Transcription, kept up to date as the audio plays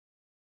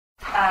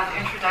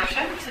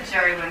introduction to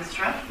Jerry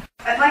Wennstrom.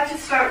 I'd like to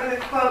start with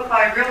a quote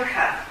by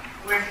Rilke,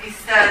 where he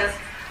says,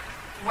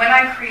 "When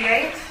I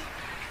create,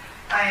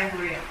 I am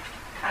real,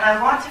 and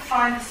I want to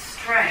find the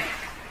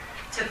strength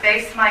to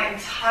base my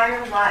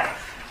entire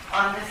life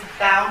on this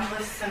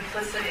boundless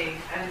simplicity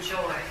and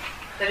joy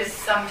that is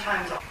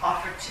sometimes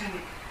offered to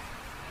me."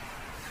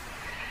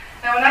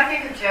 Now, when I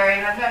think of Jerry,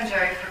 and I've known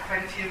Jerry for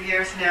quite a few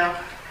years now,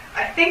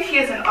 I think he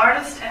is an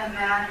artist and a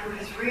man who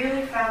has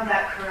really found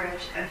that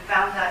courage and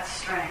found that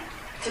strength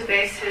to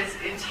base his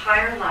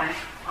entire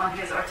life on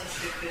his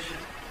artistic vision.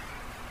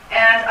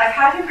 And I've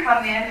had him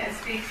come in and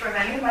speak for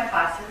many of my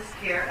classes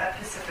here at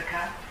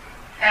Pacifica,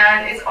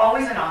 and it's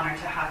always an honor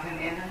to have him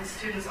in, and the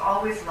students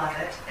always love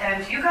it.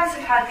 And you guys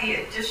have had the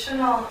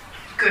additional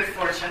good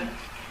fortune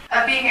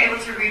of being able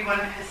to read one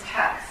of his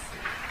texts,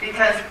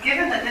 because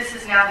given that this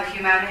is now the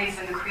Humanities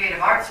and the Creative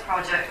Arts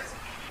projects,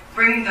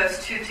 bringing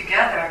those two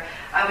together,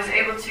 I was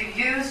able to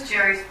use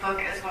Jerry's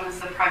book as one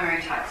of the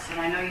primary texts, and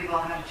I know you've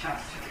all had a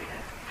chance to read it.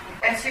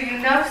 And so you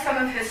know some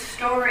of his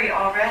story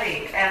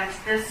already, and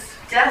this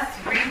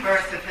death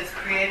rebirth of his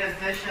creative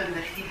vision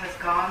that he has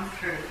gone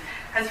through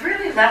has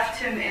really left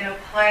him in a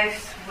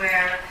place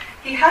where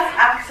he has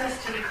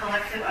access to the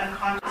collective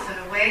unconscious in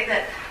a way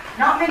that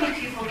not many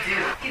people do.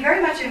 He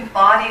very much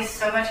embodies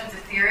so much of the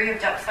theory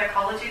of depth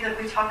psychology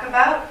that we talk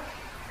about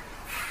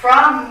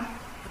from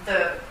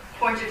the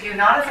point of view,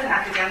 not as an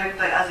academic,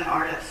 but as an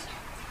artist.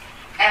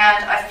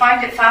 And I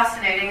find it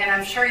fascinating, and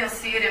I'm sure you'll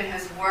see it in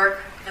his work.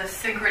 The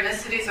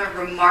synchronicities are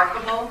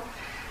remarkable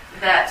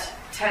that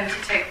tend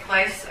to take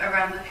place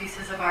around the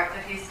pieces of art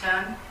that he's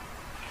done.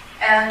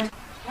 And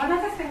one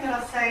other thing that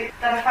I'll say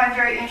that I find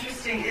very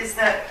interesting is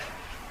that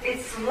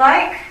it's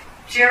like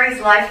Jerry's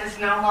life is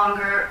no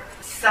longer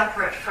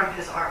separate from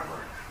his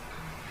artwork.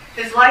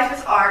 His life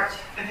is art,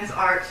 and his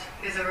art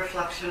is a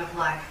reflection of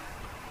life.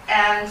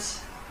 And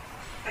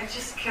I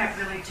just can't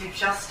really do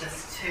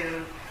justice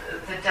to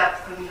the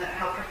depth and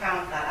how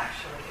profound that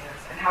actually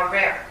is, and how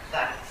rare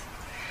that is.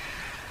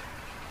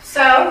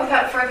 So,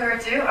 without further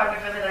ado, I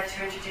would really like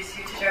to introduce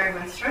you to Jerry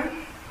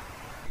Wennstrom.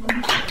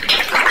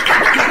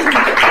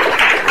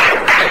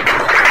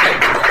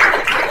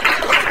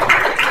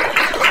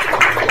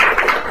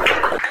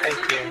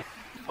 Thank you.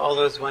 If all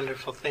those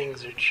wonderful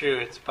things are true,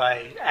 it's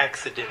by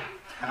accident,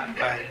 not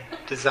by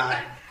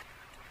design.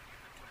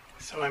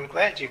 So I'm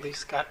glad you at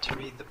least got to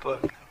read the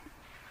book.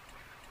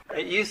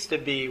 It used to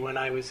be, when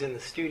I was in the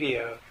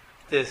studio,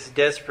 this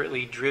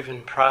desperately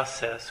driven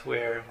process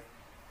where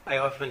I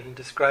often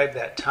describe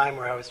that time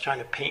where I was trying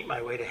to paint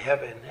my way to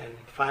heaven and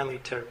finally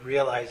to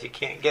realize you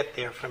can't get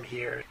there from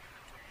here.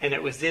 And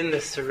it was in the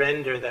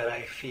surrender that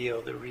I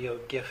feel the real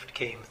gift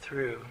came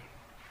through.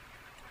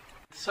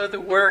 So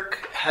the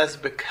work has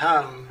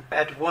become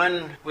at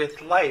one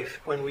with life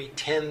when we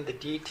tend the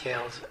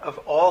details of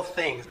all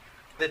things.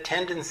 The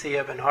tendency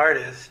of an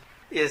artist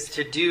is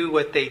to do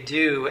what they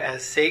do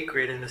as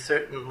sacred in a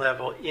certain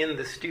level in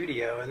the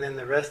studio, and then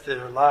the rest of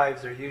their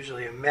lives are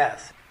usually a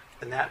mess.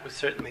 And that was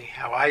certainly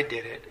how I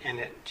did it, and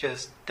it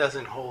just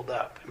doesn't hold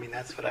up. I mean,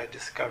 that's what I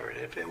discovered.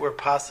 If it were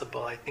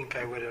possible, I think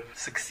I would have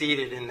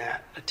succeeded in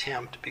that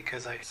attempt,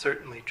 because I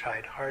certainly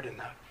tried hard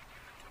enough.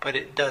 But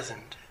it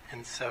doesn't.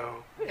 And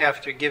so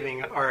after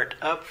giving art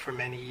up for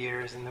many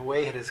years and the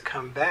way it has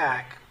come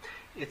back,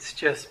 it's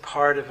just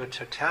part of a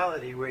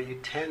totality where you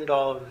tend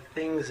all of the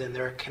things, and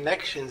there are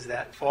connections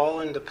that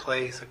fall into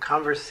place, a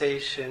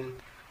conversation,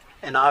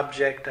 an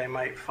object I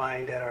might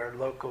find at our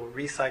local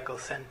recycle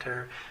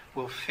center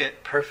will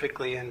fit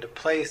perfectly into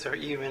place or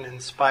even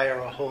inspire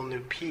a whole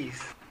new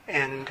piece.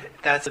 And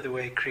that's the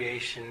way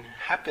creation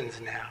happens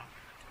now.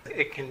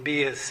 It can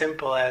be as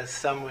simple as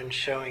someone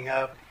showing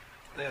up.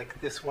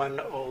 Like this one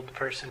old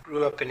person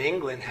grew up in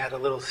England, had a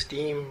little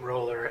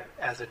steamroller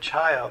as a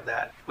child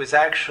that was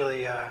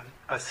actually a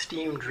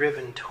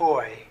steam-driven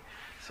toy.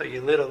 So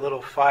you lit a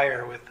little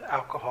fire with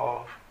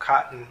alcohol,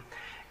 cotton,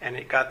 and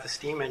it got the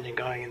steam engine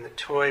going, and the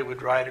toy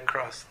would ride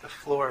across the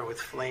floor with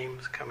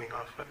flames coming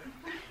off of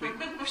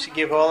it. We should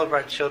give all of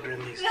our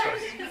children these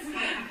toys.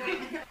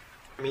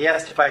 He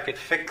asked if I could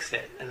fix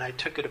it, and I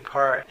took it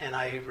apart, and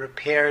I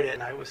repaired it,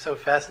 and I was so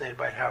fascinated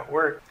by how it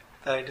worked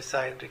that I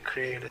decided to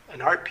create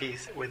an art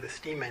piece with a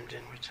steam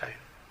engine, which I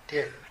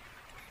did.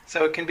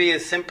 So it can be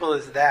as simple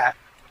as that.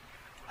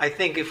 I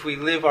think if we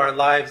live our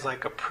lives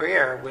like a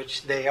prayer,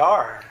 which they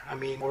are, I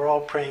mean, we're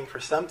all praying for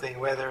something,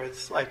 whether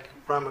it's like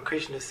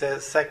Ramakrishna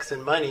says, sex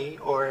and money,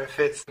 or if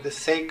it's the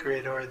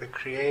sacred or the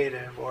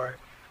creative or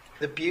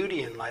the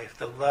beauty in life,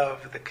 the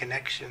love, the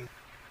connection.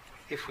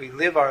 If we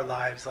live our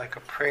lives like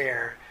a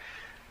prayer,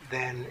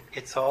 then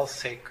it's all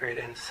sacred,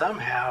 and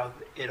somehow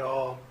it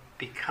all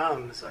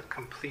becomes a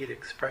complete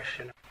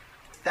expression.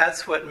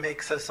 That's what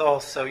makes us all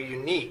so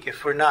unique.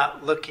 If we're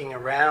not looking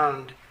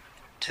around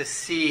to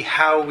see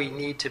how we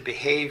need to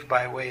behave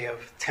by way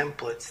of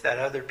templates that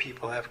other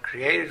people have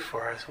created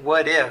for us,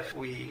 what if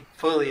we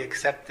fully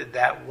accepted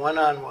that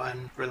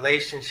one-on-one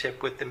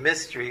relationship with the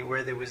mystery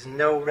where there was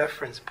no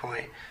reference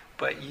point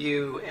but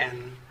you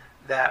and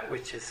that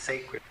which is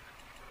sacred?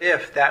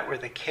 if that were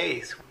the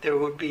case, there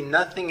would be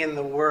nothing in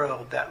the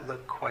world that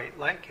looked quite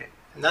like it.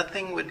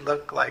 Nothing would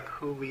look like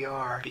who we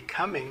are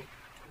becoming.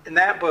 And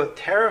that both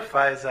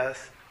terrifies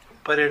us,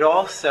 but it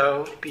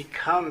also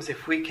becomes,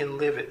 if we can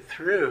live it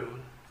through,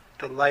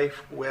 the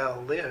life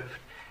well lived,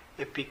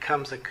 it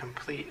becomes a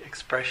complete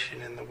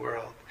expression in the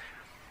world.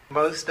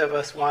 Most of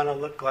us want to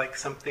look like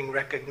something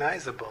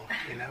recognizable,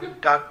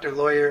 doctor,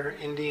 lawyer,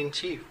 Indian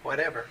chief,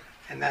 whatever.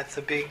 And that's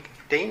a big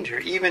danger.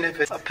 Even if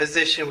it's a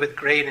position with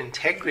great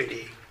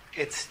integrity,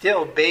 it's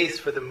still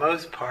based for the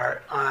most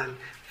part on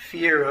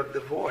fear of the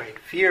void,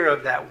 fear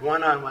of that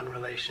one-on-one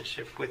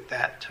relationship with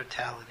that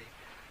totality.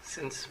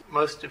 Since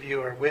most of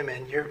you are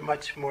women, you're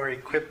much more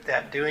equipped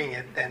at doing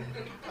it than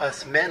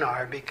us men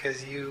are,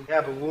 because you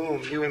have a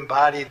womb, you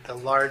embody the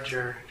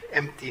larger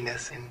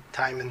emptiness in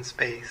time and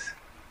space.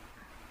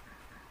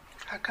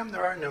 How come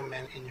there are no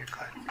men in your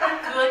class?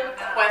 Good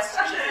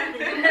question.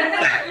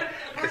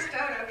 Worked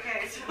out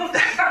okay, so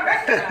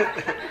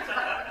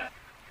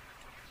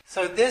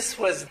So this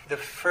was the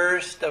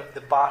first of the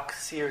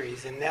box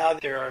series, and now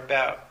there are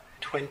about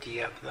 20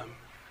 of them.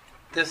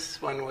 This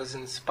one was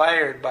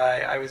inspired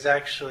by, I was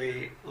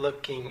actually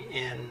looking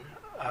in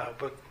a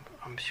book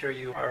I'm sure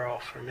you are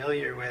all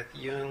familiar with,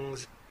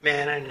 Jung's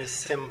Man and His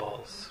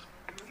Symbols,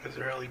 his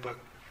early book.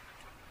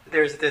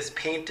 There's this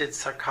painted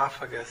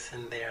sarcophagus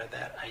in there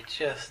that I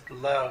just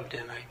loved,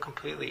 and I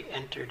completely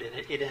entered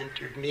it. It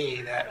entered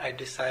me, that I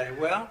decided,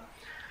 well,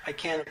 I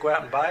can't go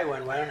out and buy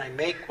one, why don't I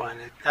make one?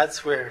 And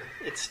that's where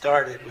it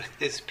started, with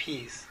this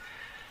piece.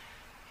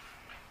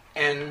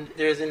 And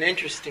there's an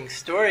interesting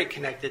story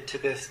connected to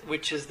this,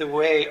 which is the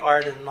way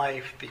art and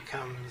life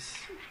becomes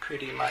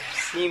pretty much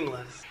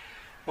seamless.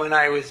 When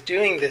I was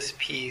doing this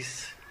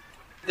piece,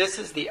 this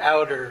is the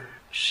outer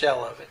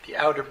shell of it, the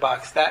outer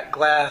box. That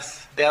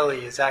glass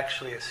belly is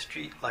actually a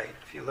street light,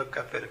 if you look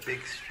up at a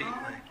big street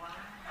light.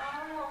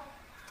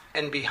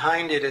 And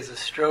behind it is a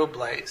strobe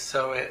light,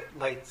 so it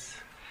lights.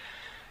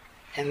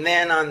 And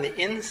then on the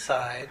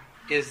inside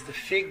is the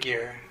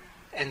figure,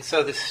 and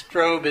so the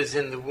strobe is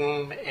in the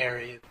womb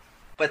area.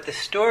 But the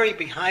story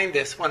behind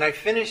this, when I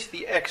finished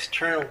the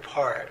external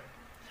part,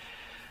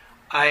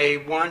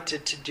 I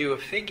wanted to do a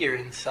figure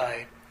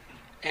inside.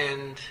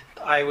 And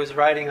I was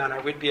riding on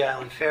our Whidbey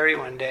Island ferry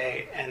one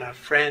day, and a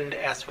friend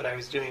asked what I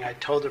was doing. I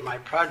told her my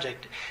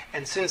project.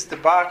 And since the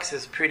box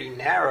is pretty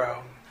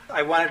narrow,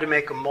 I wanted to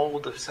make a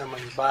mold of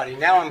someone's body.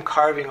 Now I'm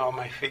carving all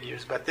my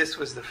figures, but this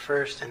was the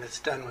first, and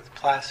it's done with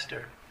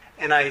plaster.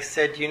 And I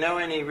said, you know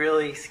any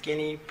really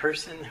skinny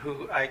person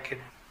who I could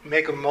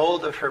make a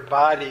mold of her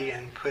body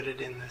and put it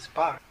in this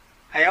box?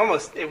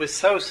 It was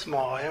so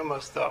small, I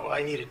almost thought, well,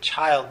 I need a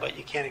child, but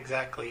you can't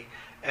exactly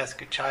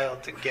ask a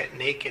child to get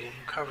naked and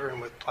cover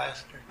him with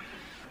plaster.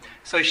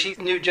 So she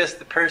knew just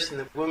the person.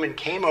 The woman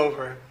came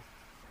over,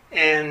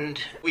 and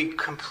we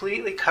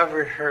completely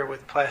covered her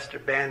with plaster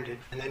bandage,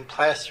 and then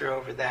plaster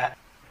over that.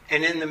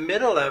 And in the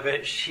middle of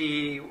it,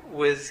 she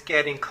was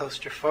getting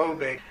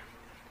claustrophobic.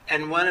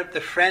 And one of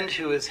the friends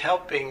who was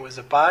helping was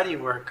a body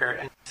worker,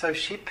 and so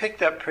she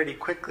picked up pretty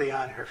quickly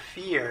on her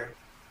fear,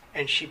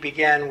 and she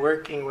began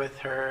working with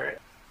her.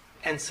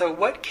 And so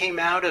what came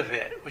out of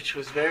it, which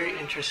was very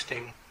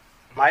interesting,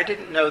 I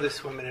didn't know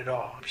this woman at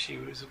all. She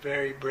was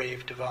very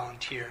brave to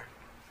volunteer.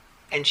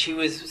 And she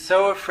was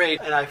so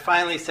afraid, and I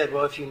finally said,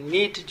 well, if you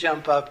need to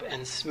jump up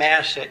and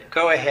smash it,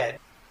 go ahead.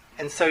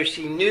 And so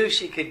she knew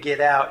she could get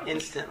out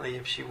instantly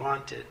if she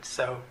wanted.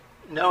 So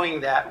knowing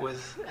that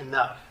was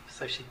enough.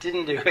 So she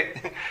didn't do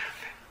it.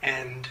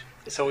 And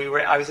so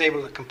I was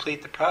able to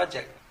complete the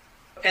project.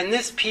 And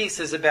this piece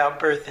is about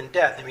birth and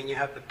death. I mean, you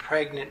have the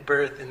pregnant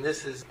birth, and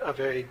this is a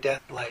very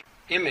death-like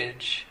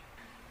image.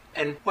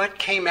 And what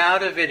came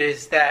out of it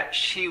is that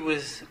she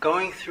was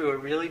going through a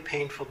really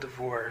painful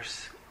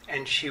divorce,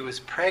 and she was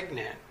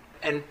pregnant.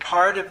 And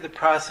part of the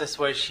process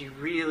was she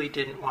really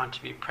didn't want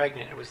to be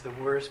pregnant. It was the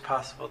worst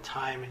possible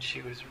time, and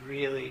she was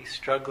really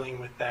struggling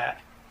with that.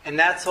 And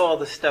that's all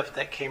the stuff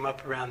that came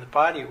up around the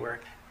body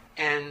work.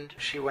 And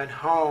she went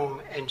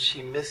home and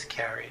she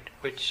miscarried,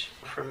 which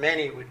for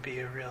many would be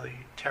a really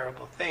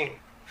terrible thing.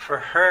 For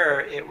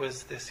her, it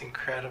was this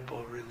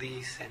incredible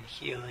release and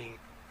healing.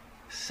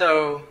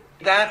 So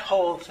that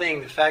whole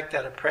thing, the fact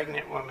that a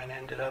pregnant woman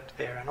ended up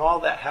there and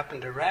all that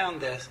happened around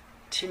this,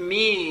 to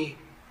me,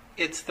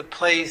 it's the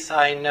place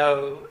I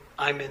know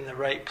I'm in the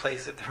right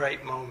place at the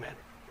right moment.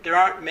 There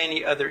aren't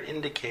many other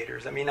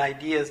indicators. I mean,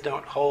 ideas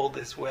don't hold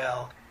as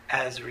well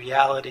as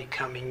reality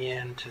coming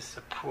in to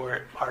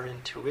support our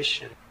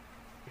intuition.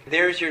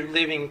 There's your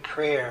living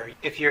prayer.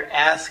 If you're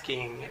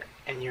asking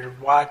and you're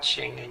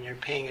watching and you're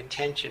paying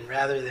attention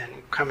rather than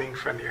coming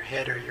from your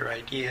head or your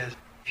ideas,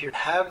 if you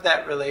have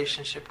that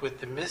relationship with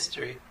the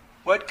mystery,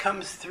 what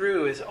comes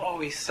through is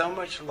always so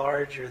much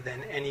larger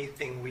than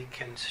anything we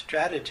can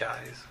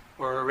strategize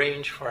or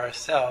arrange for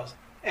ourselves.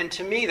 And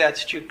to me,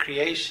 that's true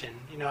creation.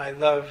 You know, I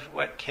love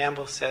what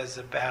Campbell says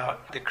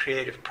about the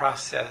creative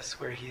process,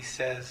 where he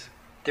says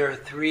there are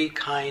three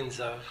kinds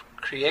of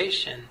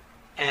creation.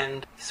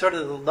 And sort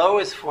of the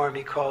lowest form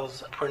he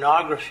calls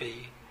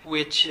pornography,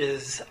 which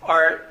is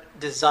art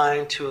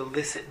designed to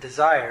elicit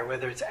desire,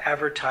 whether it's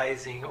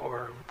advertising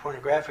or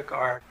pornographic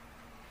art.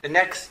 The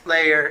next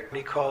layer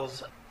he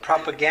calls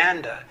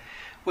propaganda,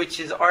 which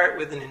is art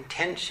with an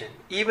intention.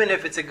 Even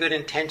if it's a good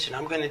intention,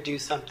 I'm going to do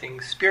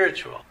something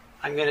spiritual.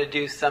 I'm going to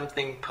do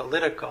something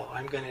political.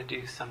 I'm going to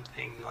do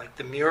something like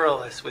the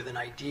muralist with an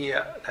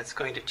idea that's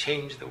going to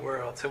change the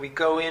world. So we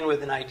go in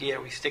with an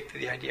idea, we stick to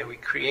the idea, we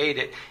create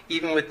it.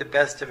 Even with the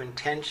best of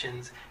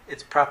intentions,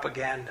 it's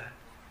propaganda.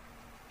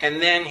 And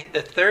then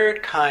the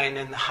third kind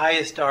and the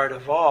highest art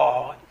of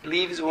all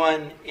leaves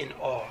one in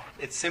awe.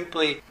 It's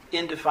simply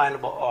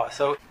indefinable awe.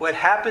 So what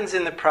happens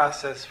in the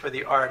process for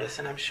the artist,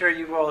 and I'm sure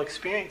you've all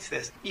experienced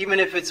this, even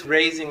if it's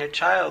raising a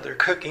child or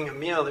cooking a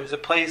meal, there's a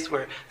place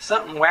where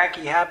something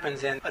wacky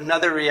happens and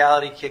another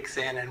reality kicks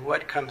in, and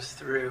what comes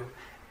through,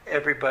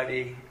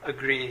 everybody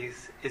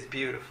agrees is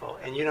beautiful.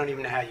 And you don't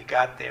even know how you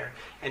got there.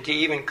 And to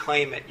even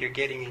claim it, you're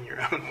getting in your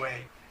own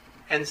way.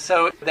 And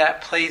so that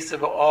place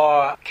of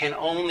awe can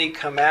only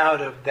come out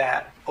of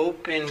that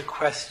open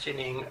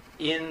questioning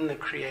in the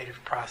creative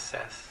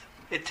process.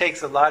 It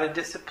takes a lot of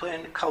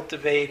discipline,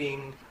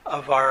 cultivating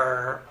of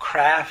our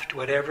craft,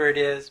 whatever it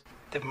is.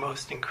 The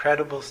most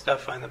incredible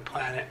stuff on the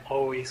planet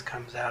always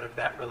comes out of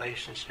that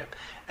relationship.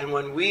 And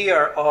when we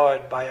are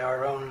awed by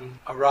our own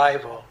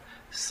arrival,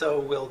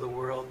 so will the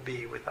world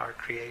be with our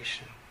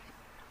creation.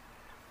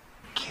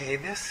 Okay,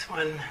 this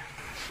one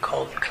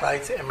called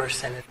Clyde's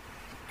Emerson.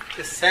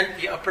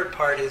 The upper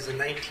part is a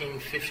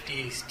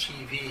 1950s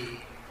TV.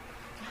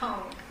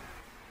 Oh.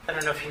 I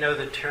don't know if you know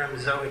the term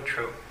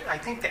zoetrope. I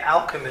think the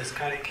alchemists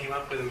kind of came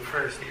up with them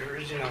first, the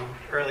original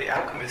early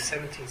alchemists,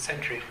 17th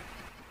century.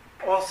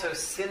 Also,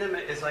 cinema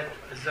is like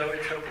a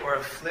zoetrope or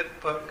a flip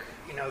book,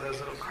 you know, those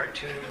little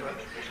cartoon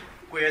books,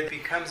 where it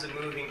becomes a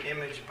moving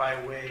image by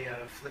way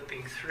of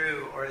flipping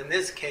through, or in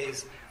this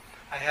case,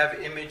 I have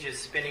images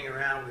spinning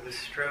around with a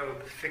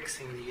strobe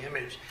fixing the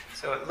image.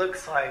 So it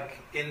looks like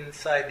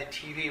inside the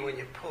TV when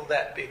you pull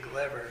that big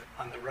lever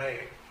on the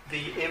right.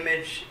 The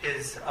image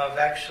is of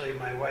actually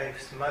my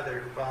wife's mother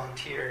who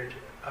volunteered,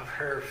 of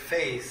her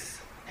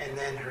face, and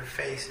then her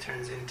face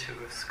turns into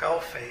a skull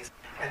face.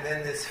 And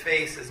then this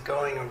face is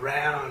going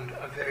around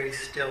a very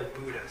still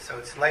Buddha. So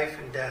it's life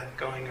and death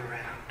going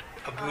around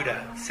a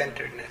Buddha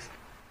centeredness.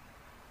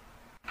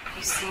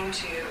 You seem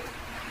to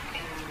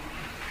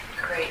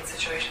create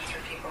situations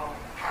where people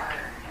are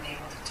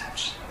enabled to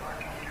touch the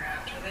work and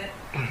interact with it.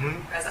 Mm-hmm.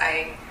 Whereas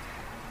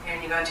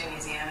when you go into a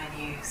museum and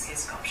you see a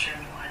sculpture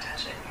and you want to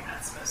touch it and you're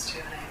not supposed to,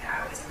 and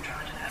I always am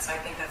drawn to that. So I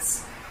think I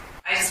just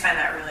find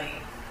that really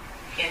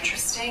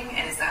interesting.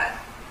 And is that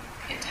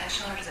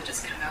intentional, or does it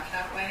just come out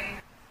that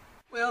way?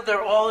 Well,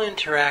 they're all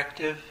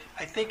interactive.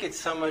 I think it's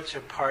so much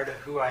a part of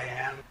who I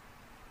am.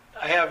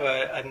 I have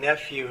a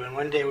nephew, and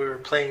one day we were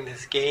playing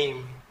this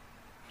game.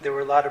 There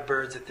were a lot of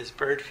birds at this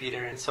bird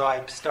feeder, and so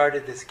I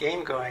started this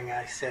game going.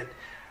 I said,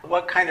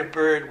 what kind of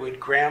bird would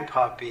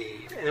Grandpa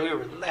be? And we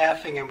were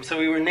laughing, and so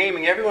we were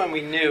naming everyone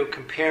we knew,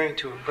 comparing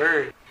to a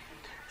bird.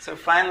 So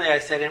finally I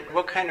said, and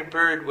what kind of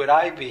bird would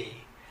I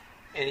be?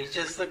 And he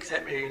just looks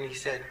at me and he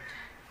said,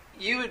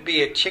 you would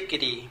be a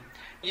chickadee.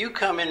 You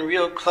come in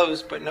real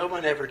close, but no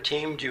one ever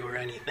tamed you or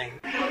anything.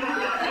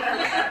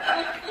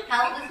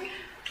 How old is he?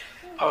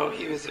 Oh,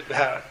 he was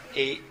about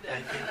 8,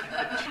 I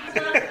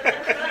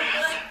think.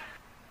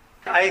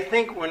 I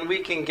think when we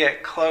can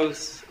get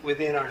close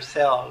within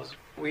ourselves,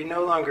 we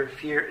no longer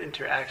fear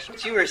interaction.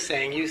 What you were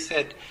saying, you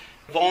said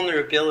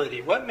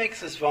vulnerability. What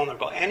makes us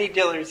vulnerable? Annie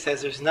Dillard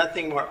says there's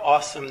nothing more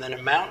awesome than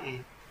a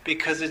mountain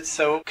because it's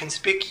so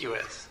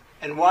conspicuous.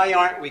 And why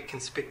aren't we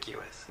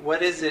conspicuous?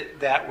 What is it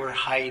that we're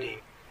hiding?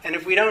 And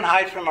if we don't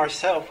hide from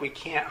ourselves, we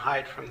can't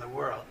hide from the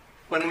world.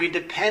 When we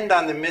depend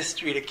on the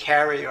mystery to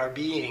carry our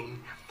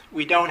being,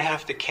 we don't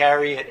have to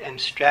carry it and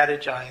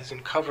strategize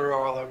and cover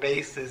all our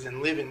bases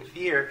and live in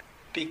fear,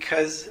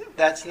 because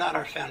that's not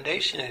our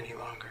foundation any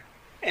longer.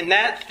 And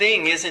that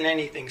thing isn't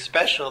anything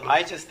special.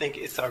 I just think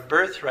it's our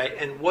birthright.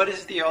 And what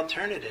is the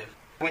alternative?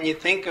 When you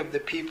think of the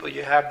people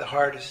you have the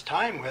hardest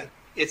time with,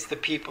 it's the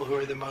people who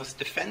are the most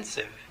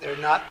defensive. They're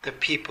not the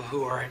people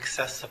who are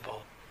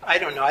accessible. I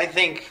don't know. I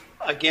think,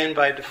 again,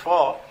 by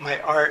default, my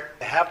art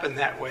happened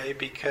that way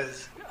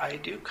because I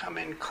do come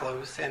in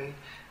close, and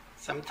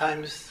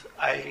sometimes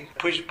I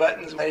push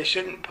buttons I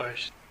shouldn't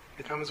push.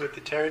 It comes with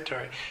the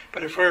territory.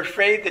 But if we're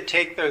afraid to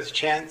take those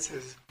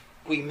chances,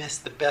 we miss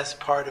the best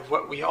part of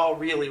what we all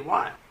really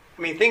want.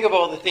 I mean, think of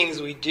all the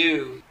things we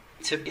do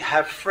to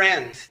have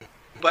friends,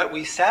 but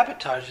we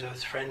sabotage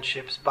those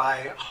friendships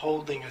by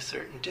holding a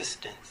certain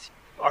distance.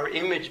 Our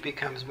image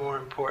becomes more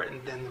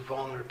important than the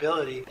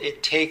vulnerability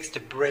it takes to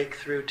break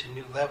through to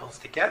new levels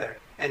together.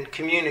 And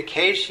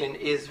communication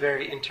is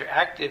very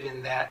interactive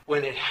in that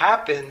when it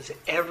happens,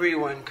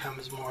 everyone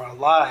comes more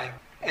alive.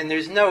 And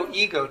there's no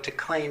ego to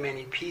claim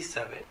any piece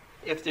of it.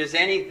 If there's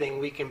anything,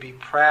 we can be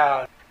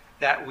proud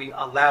that we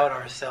allowed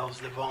ourselves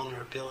the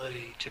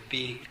vulnerability to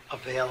be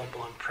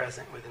available and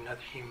present with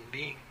another human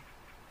being.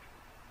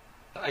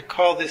 I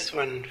call this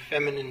one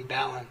feminine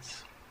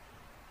balance.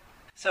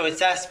 So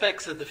it's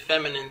aspects of the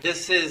feminine.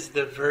 This is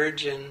the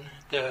virgin,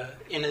 the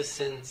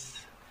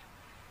innocence.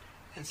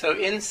 And so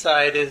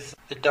inside is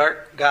the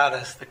dark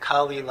goddess, the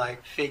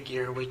Kali-like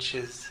figure, which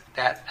is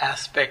that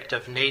aspect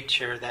of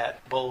nature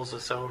that bowls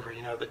us over.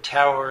 You know, the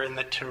tower in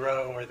the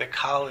Tarot, or the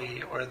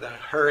Kali, or the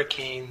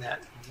hurricane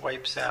that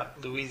wipes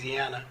out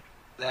Louisiana.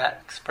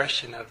 That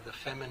expression of the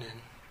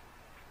feminine.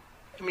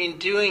 I mean,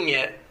 doing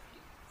it,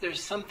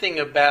 there's something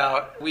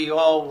about, we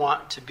all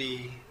want to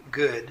be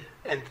good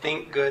and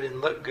think good and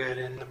look good.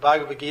 And the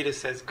Bhagavad Gita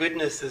says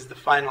goodness is the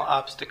final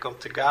obstacle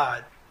to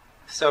God.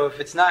 So if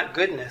it's not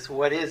goodness,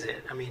 what is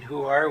it? I mean,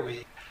 who are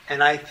we?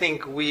 And I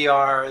think we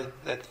are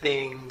the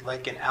thing,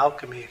 like in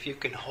alchemy, if you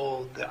can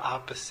hold the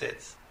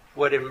opposites.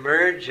 What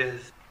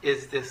emerges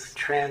is this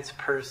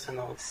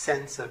transpersonal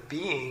sense of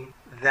being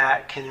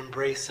that can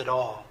embrace it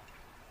all.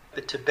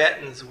 The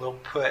Tibetans will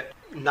put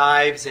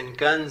knives and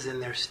guns in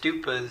their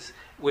stupas,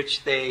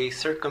 which they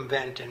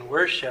circumvent and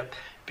worship,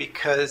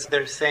 because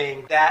they're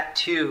saying that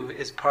too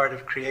is part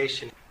of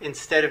creation.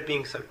 Instead of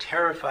being so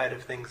terrified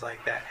of things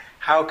like that,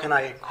 how can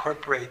I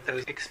incorporate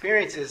those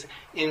experiences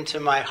into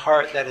my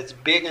heart that it's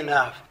big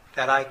enough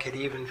that I could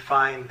even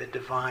find the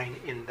divine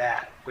in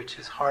that, which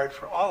is hard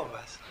for all of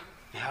us.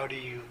 How do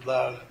you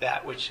love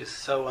that which is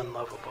so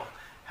unlovable?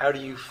 How do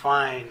you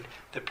find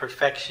the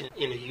perfection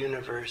in a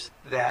universe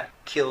that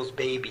kills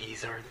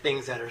babies or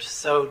things that are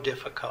so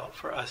difficult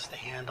for us to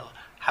handle?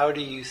 How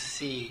do you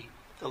see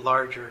the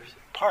larger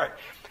part?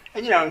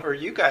 And for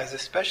you guys,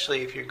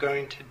 especially if you're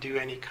going to do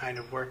any kind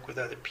of work with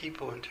other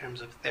people in terms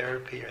of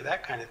therapy or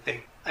that kind of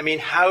thing, I mean,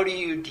 how do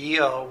you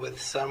deal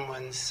with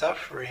someone's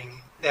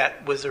suffering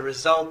that was a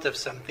result of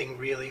something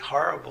really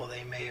horrible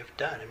they may have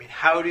done? I mean,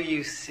 how do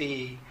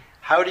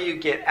you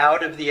get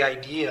out of the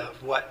idea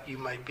of what you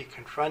might be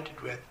confronted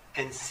with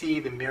and see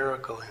the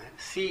miracle in it?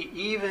 See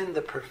even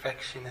the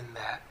perfection in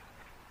that.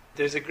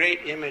 There's a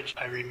great image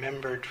I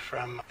remembered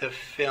from the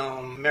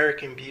film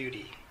American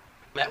Beauty.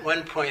 At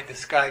one point,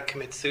 this guy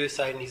commits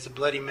suicide and he's a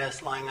bloody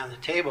mess lying on the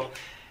table,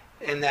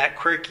 and that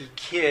quirky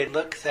kid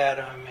looks at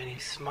him and he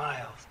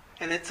smiles.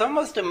 And it's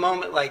almost a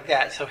moment like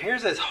that. So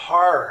here's this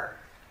horror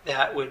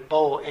that would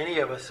bowl any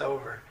of us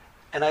over.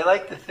 And I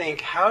like to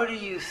think, how do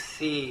you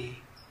see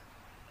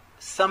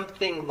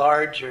something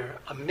larger,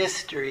 a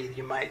mystery,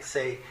 you might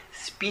say,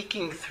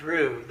 speaking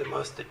through the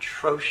most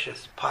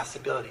atrocious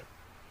possibility?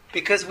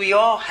 Because we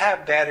all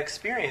have bad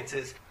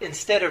experiences.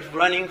 Instead of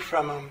running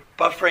from them,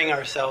 buffering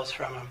ourselves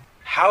from them,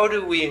 how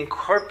do we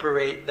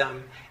incorporate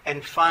them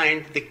and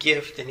find the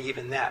gift in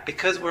even that?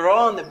 Because we're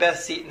all in the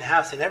best seat in the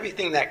house, and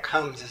everything that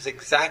comes is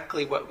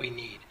exactly what we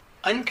need,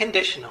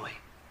 unconditionally.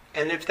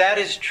 And if that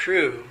is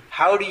true,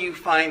 how do you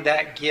find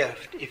that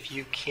gift if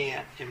you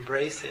can't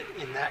embrace it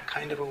in that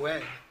kind of a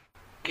way?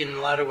 In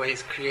a lot of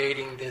ways,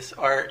 creating this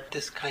art,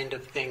 this kind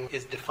of thing,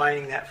 is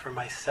defining that for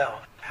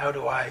myself. How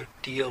do I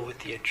deal with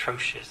the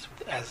atrocious,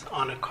 as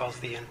Anna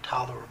calls the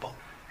intolerable?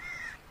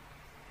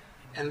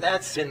 And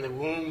that's in the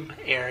womb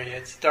area.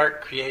 It's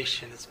dark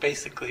creation. It's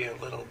basically a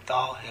little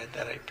doll head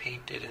that I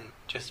painted and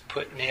just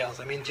put nails.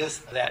 I mean,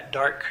 just that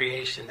dark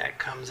creation that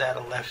comes out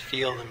of left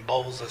field and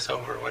bowls us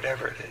over,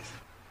 whatever it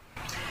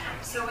is.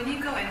 So when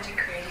you go into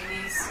creating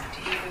these,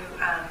 do you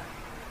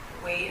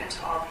wait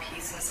until all the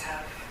pieces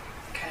have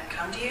kind of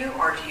come to you,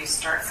 or do you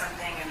start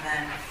something and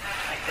then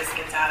this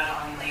gets added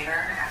on later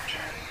after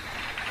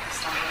you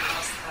stumble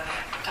across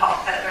the doll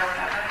head or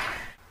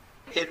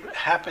whatever? It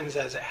happens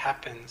as it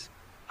happens.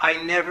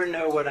 I never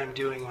know what I'm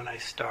doing when I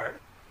start.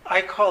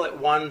 I call it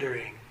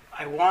wandering.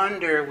 I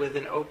wander with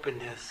an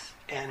openness,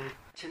 and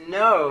to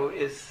know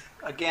is,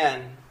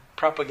 again,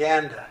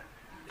 propaganda.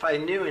 If I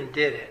knew and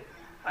did it,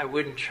 I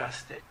wouldn't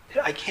trust it.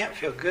 I can't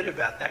feel good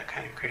about that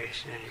kind of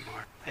creation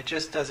anymore. It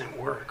just doesn't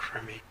work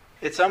for me.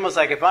 It's almost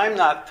like if I'm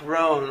not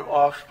thrown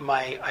off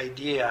my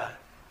idea,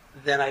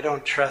 then I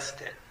don't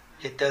trust it.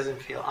 It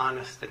doesn't feel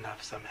honest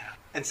enough somehow.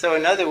 And so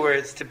in other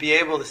words, to be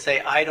able to say,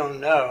 I don't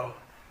know,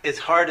 as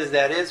hard as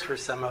that is for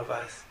some of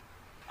us,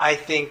 I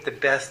think the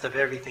best of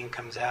everything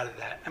comes out of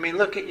that. I mean,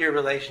 look at your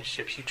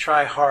relationships. You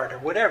try hard, or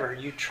whatever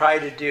you try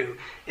to do.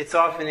 It's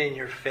often in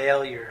your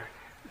failure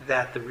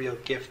that the real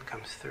gift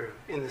comes through,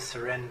 in the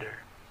surrender.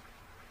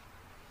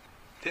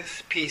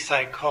 This piece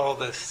I call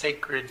the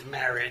Sacred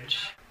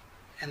Marriage,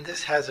 and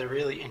this has a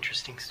really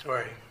interesting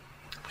story.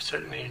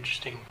 Certainly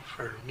interesting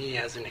for me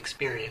as an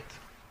experience.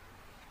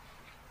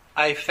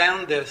 I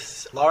found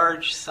this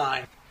large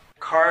sign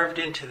carved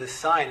into the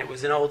sign. It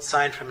was an old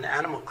sign from an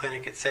animal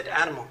clinic. It said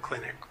Animal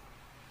Clinic.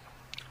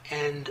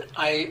 And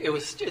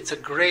it's a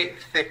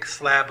great thick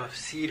slab of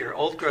cedar,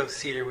 old growth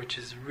cedar, which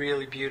is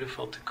really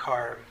beautiful to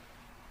carve,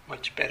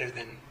 much better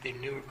than the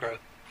new growth.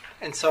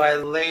 And so I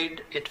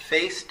laid it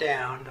face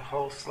down, the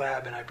whole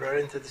slab, and I brought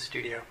it into the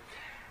studio.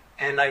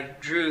 And I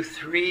drew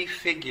 3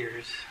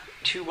 figures,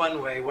 2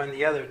 one way, 1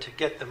 the other, to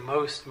get the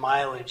most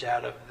mileage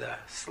out of the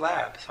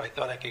slab. So I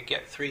thought I could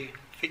get 3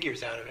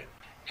 figures out of it.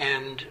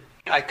 And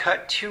I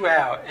cut 2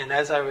 out, and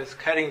as I was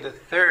cutting the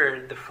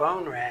 3rd, the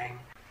phone rang,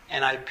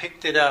 and I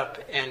picked it up,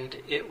 and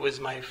it was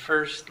my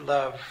first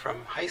love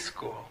from high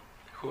school,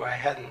 who I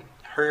hadn't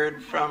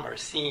heard from or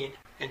seen.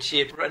 And she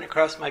had run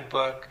across my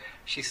book.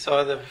 She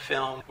saw the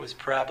film, it was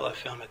Parabola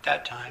film at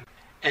that time.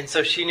 And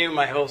so she knew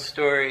my whole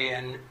story,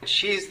 and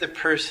she's the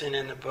person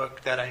in the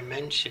book that I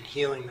mentioned,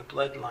 Healing the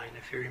Bloodline,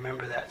 if you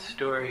remember that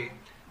story.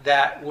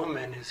 That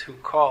woman is who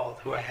called,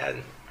 who I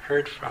hadn't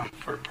heard from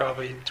for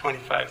probably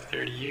 25,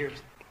 30 years.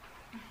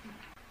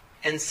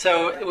 And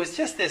so it was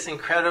just this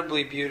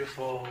incredibly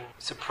beautiful,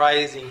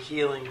 surprising,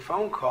 healing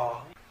phone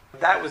call.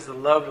 That was the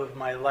love of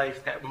my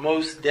life that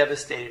most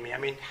devastated me. I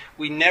mean,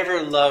 we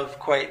never love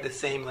quite the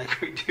same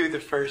like we do the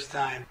first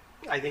time.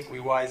 I think we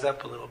wise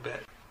up a little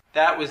bit.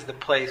 That was the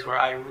place where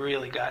I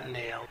really got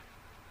nailed.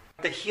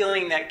 The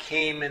healing that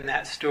came in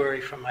that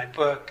story from my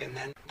book, and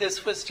then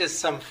this was just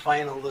some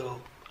final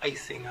little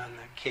icing on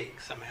the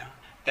cake somehow,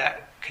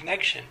 that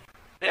connection.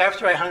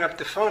 After I hung up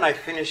the phone, I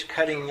finished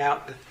cutting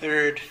out the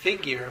third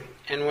figure,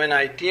 and when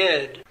I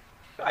did,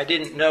 I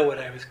didn't know what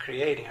I was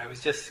creating. I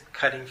was just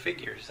cutting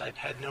figures. I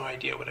had no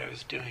idea what I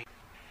was doing.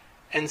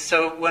 And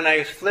so when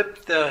I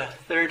flipped the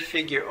third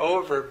figure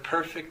over,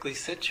 perfectly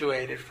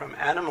situated from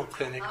Animal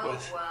Clinic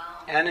was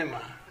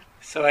Anima.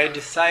 So I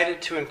decided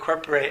to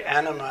incorporate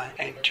Anima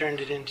and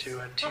turned it into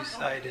a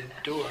two-sided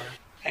door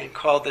and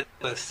called it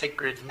the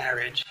Sacred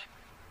Marriage.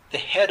 The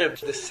head of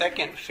the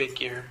second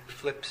figure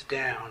flips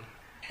down,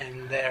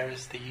 and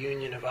there's the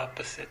union of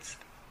opposites.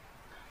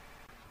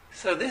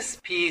 So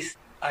this piece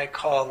I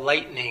call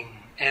Lightning,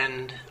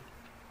 and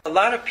a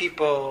lot of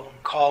people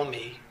call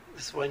me.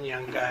 This one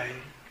young guy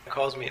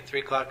calls me at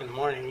 3 o'clock in the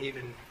morning,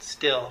 even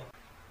still.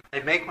 I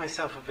make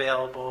myself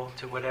available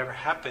to whatever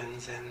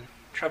happens, and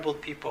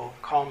troubled people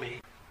call me.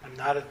 I'm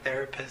not a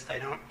therapist. I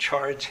don't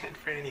charge it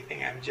for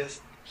anything. I'm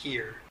just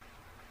here.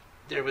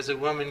 There was a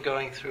woman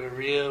going through a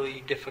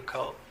really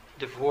difficult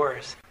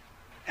divorce,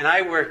 and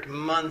I worked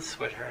months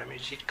with her. I mean,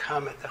 she'd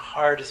come at the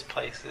hardest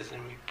places,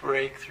 and we'd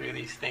break through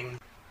these things.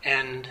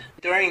 And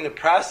during the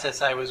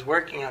process, I was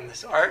working on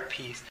this art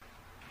piece.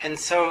 And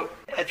so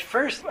at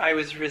first I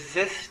was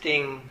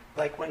resisting,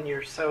 like when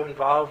you're so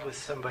involved with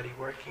somebody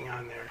working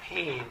on their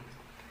pain,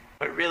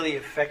 it really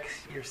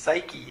affects your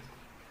psyche.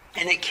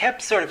 And it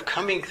kept sort of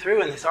coming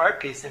through in this art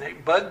piece, and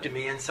it bugged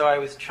me, and so I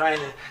was trying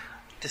to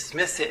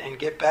dismiss it and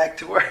get back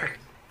to work.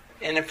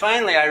 And then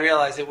finally I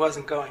realized it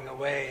wasn't going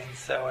away, and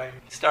so I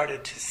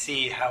started to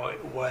see how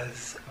it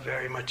was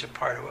very much a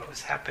part of what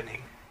was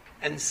happening.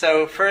 And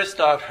so first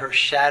off, her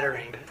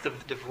shattering, the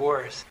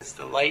divorce, it's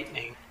the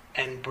lightning,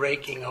 and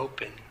breaking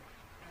open.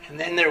 And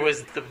then there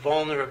was the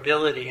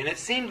vulnerability, and it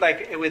seemed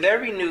like with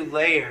every new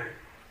layer,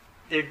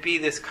 there'd be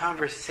this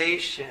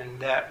conversation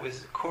that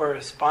was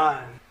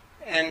correspond.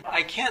 And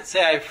I can't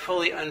say I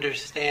fully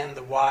understand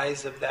the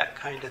whys of that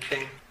kind of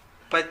thing,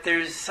 but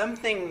there's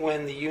something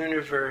when the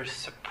universe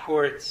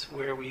supports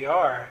where we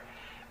are,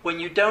 when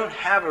you don't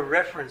have a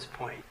reference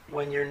point,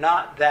 when you're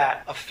not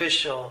that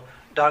official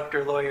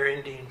doctor, lawyer,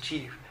 Indian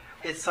chief.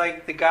 It's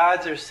like the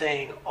gods are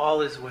saying,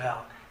 all is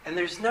well. And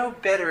there's no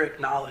better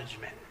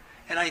acknowledgement.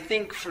 And I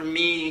think for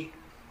me,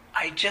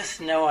 I just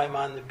know I'm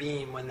on the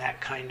beam when that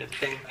kind of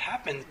thing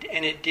happens.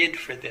 And it did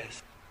for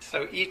this.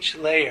 So each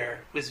layer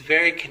was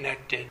very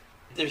connected.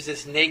 There's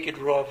this naked,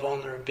 raw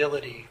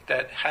vulnerability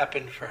that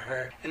happened for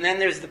her. And then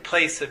there's the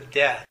place of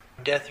death,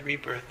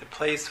 rebirth, the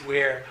place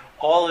where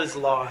all is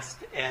lost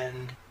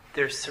and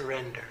there's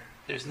surrender.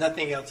 There's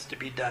nothing else to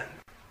be done.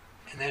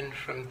 And then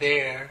from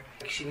there,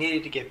 she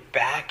needed to get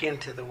back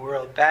into the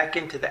world, back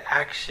into the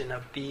action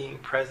of being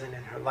present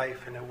in her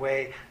life in a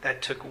way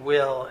that took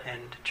will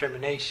and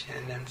determination.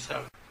 And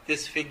so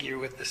this figure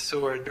with the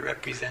sword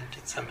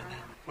represented some of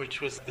that,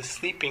 which was the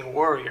sleeping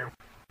warrior.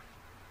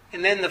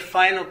 And then the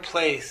final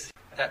place,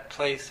 that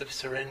place of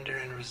surrender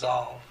and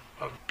resolve,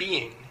 of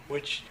being,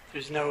 which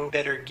there's no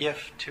better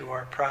gift to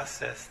our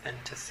process than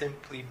to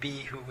simply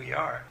be who we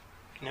are.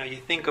 You know, you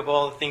think of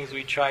all the things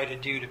we try to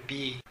do to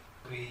be.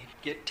 We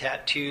get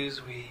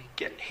tattoos, we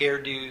get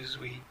hairdos,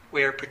 we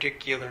wear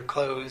particular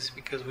clothes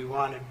because we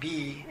want to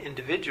be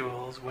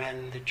individuals,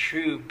 when the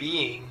true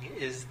being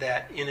is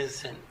that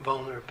innocent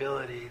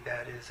vulnerability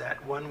that is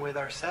at one with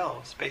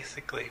ourselves,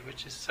 basically,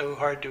 which is so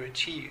hard to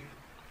achieve.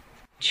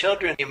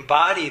 Children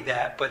embody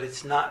that, but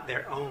it's not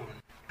their own.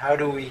 How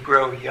do we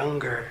grow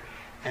younger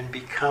and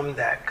become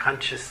that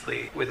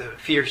consciously with a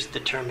fierce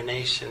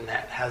determination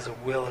that has a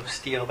will of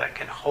steel that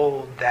can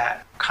hold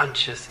that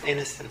conscious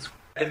innocence?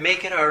 To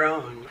make it our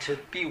own, to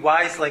be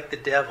wise like the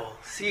devil,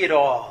 see it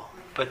all,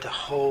 but to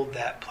hold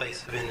that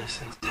place of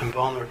innocence and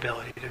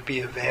vulnerability, to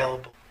be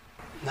available.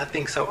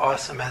 Nothing so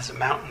awesome as a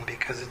mountain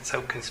because it's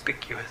so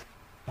conspicuous.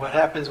 What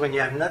happens when you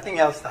have nothing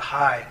else to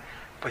hide,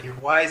 but you're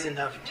wise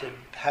enough to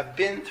have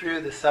been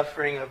through the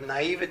suffering of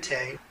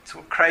naivete? It's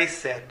what Christ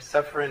said,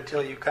 suffer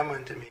until you come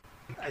unto me.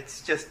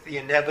 It's just the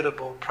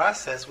inevitable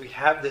process. We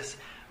have this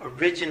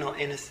original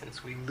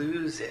innocence, we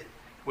lose it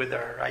with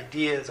our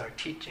ideas, our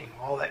teaching,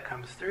 all that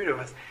comes through to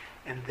us.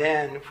 And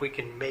then if we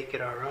can make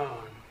it our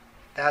own,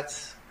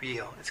 that's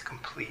real, it's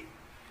complete.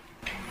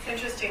 It's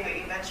interesting that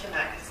you mentioned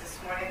that, because this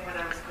morning when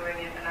I was going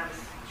in and I was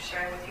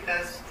sharing with you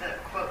guys the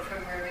quote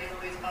from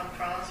Marie-Louise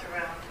Bonfrance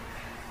around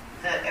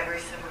that every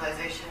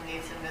civilization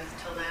needs a myth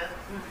to live.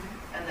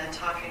 And then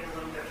talking a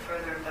little bit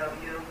further about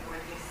Job, where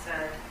he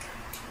said,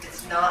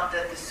 it's not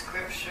that the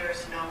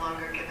scriptures no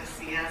longer give us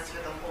the answer,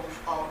 the whole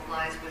fault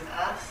lies with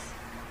us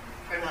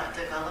for not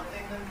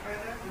developing them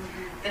further.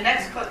 The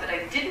next quote that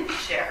I didn't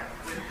share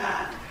with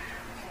that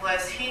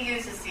was he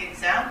uses the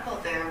example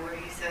there where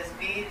he says,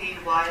 be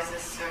the wise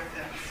as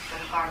serpents,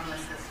 but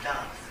harmless as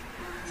doves.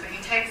 So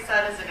he takes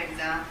that as an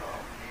example,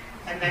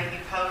 and then he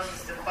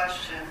poses the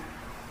question,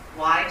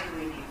 why do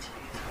we need to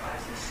be as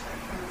wise as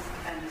serpents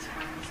and as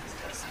harmless as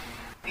doves?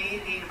 Be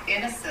the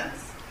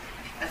innocence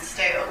and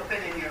stay open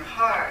in your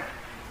heart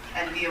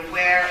and be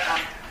aware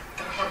of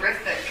the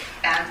horrific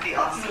and the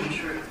awesome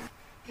truth.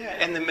 Yeah,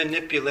 and the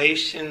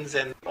manipulations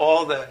and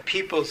all the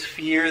people's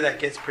fear that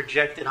gets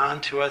projected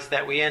onto us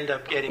that we end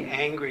up getting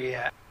angry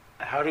at.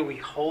 How do we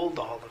hold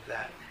all of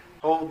that?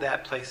 Hold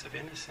that place of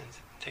innocence.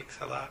 It takes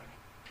a lot.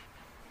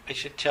 I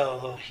should tell a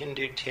little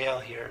Hindu tale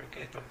here.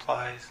 It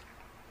applies.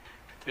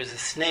 There's a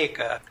snake,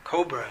 a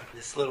cobra, in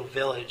this little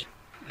village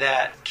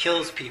that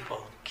kills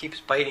people, keeps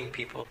biting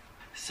people.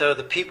 So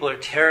the people are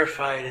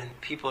terrified and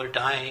people are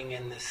dying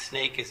and the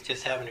snake is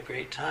just having a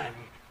great time.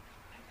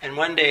 And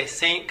one day a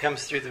saint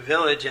comes through the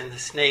village and the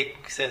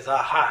snake says,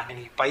 aha, and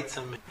he bites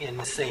him, and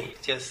the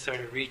saint just sort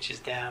of reaches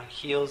down,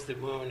 heals the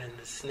wound, and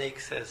the snake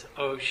says,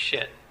 oh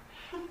shit,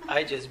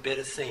 I just bit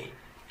a saint.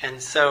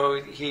 And so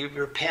he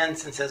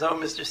repents and says, oh,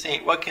 Mr.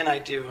 Saint, what can I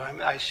do?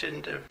 I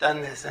shouldn't have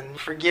done this, and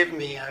forgive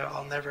me,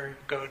 I'll never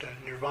go to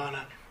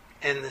nirvana.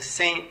 And the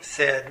saint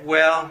said,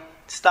 well,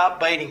 stop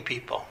biting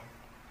people.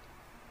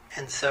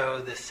 And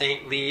so the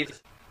saint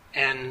leaves,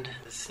 and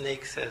the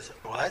snake says,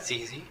 well, that's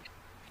easy.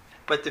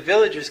 But the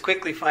villagers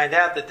quickly find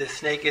out that the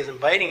snake isn't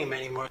biting him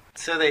anymore.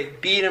 So they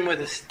beat him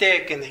with a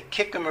stick and they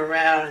kick him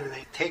around and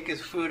they take his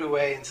food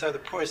away. And so the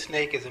poor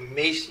snake is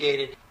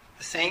emaciated.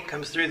 The saint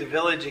comes through the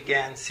village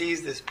again,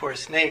 sees this poor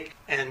snake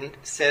and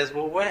says,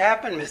 well, what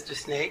happened, Mr.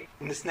 Snake?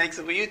 And the snake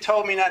said, well, you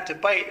told me not to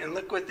bite and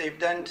look what they've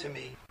done to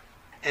me.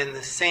 And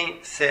the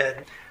saint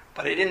said,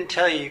 but I didn't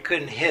tell you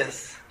couldn't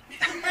hiss.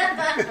 So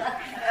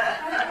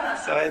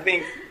I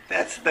think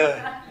that's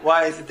the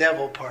wise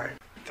devil part.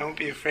 Don't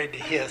be afraid to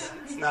hiss.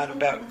 It's not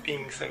about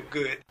being so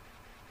good.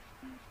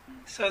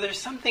 So there's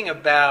something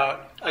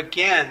about,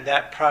 again,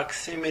 that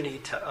proximity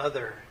to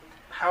other.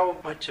 How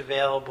much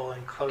available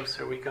and close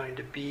are we going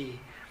to be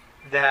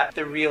that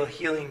the real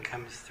healing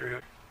comes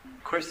through?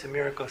 Of course, the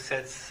miracle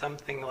says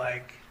something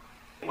like,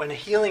 when a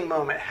healing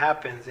moment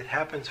happens, it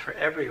happens for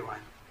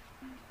everyone.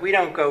 We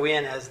don't go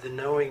in as the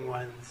knowing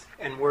ones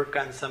and work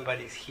on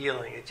somebody's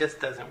healing. It just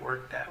doesn't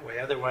work that way.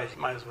 Otherwise,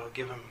 you might as well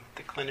give them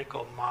the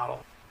clinical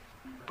model.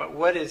 But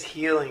what is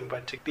healing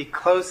but to be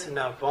close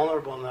enough,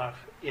 vulnerable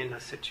enough in a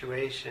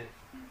situation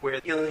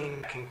where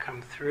healing can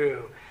come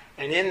through?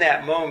 And in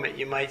that moment,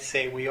 you might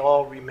say, we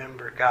all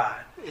remember God.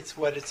 It's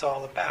what it's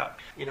all about.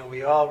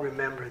 We all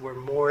remember we're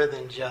more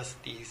than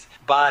just these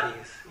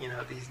bodies,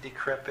 these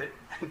decrepit,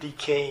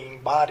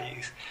 decaying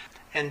bodies.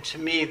 And to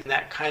me,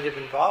 that kind of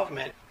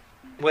involvement,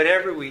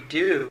 whatever we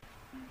do,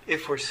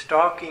 if we're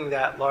stalking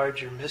that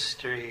larger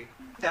mystery,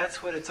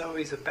 that's what it's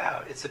always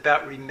about. It's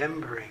about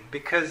remembering.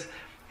 Because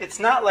it's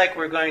not like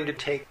we're going to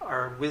take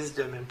our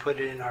wisdom and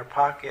put it in our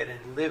pocket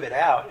and live it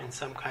out in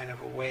some kind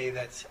of a way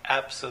that's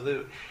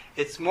absolute.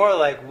 It's more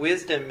like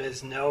wisdom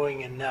is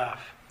knowing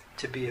enough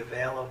to be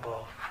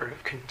available for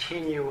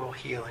continual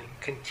healing,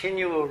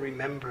 continual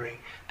remembering,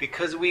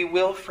 because we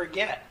will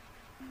forget.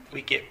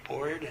 We get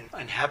bored and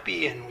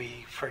unhappy and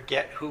we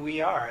forget who we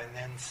are, and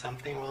then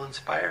something will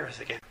inspire us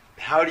again.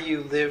 How do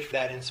you live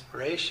that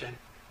inspiration?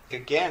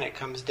 Again, it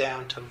comes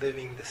down to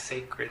living the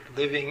sacred,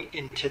 living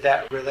into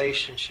that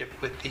relationship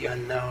with the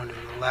unknown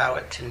and allow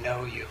it to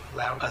know you,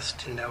 allow us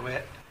to know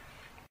it.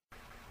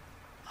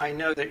 I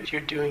know that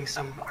you're doing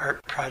some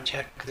art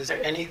project. Is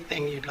there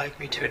anything you'd like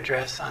me to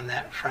address on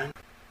that front?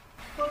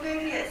 Well,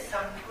 maybe at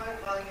some point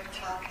while you're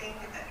talking,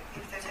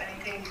 if there's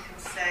anything you can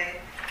say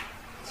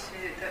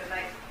that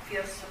might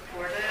feel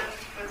supportive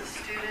for the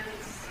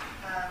students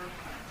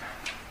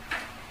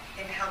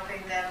in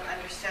helping them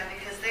understand,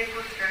 because they've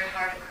worked very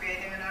hard at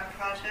creating an art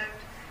project,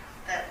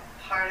 that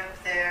part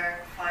of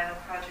their final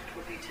project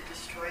will be to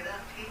destroy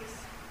that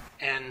piece.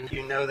 And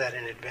you know that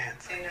in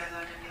advance. They know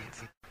that in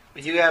advance.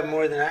 But you have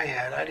more than I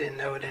had. I didn't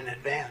know it in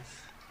advance.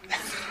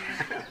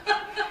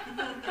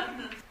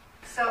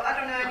 So I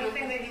don't know,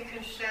 anything that you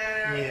can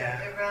share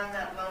around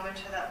that moment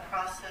or that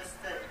process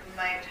that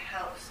might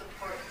help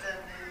support them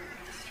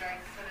in the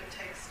strength that it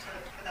takes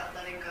for that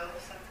letting go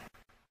of something?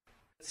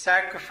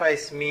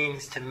 Sacrifice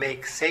means to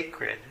make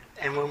sacred.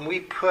 And when we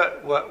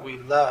put what we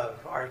love,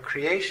 our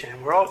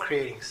creation, we're all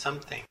creating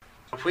something.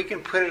 If we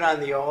can put it on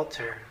the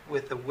altar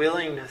with the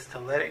willingness to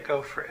let it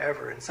go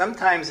forever, and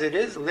sometimes it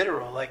is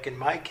literal, like in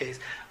my case.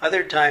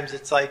 Other times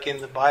it's like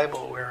in the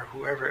Bible where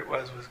whoever it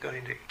was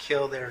going to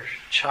kill their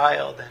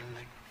child and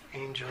the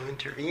angel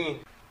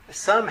intervened.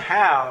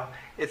 Somehow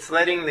it's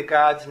letting the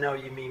gods know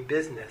you mean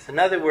business. In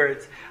other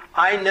words,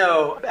 I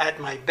know at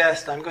my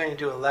best I'm going to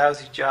do a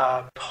lousy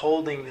job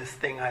holding this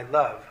thing I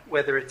love,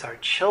 whether it's our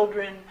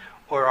children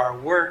or our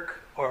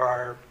work or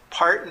our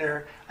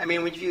partner. I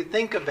mean, when you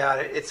think about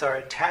it, it's our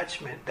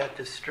attachment that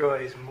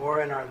destroys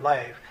more in our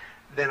life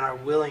than our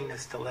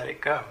willingness to let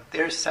it go.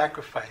 There's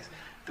sacrifice.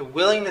 The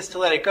willingness to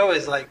let it go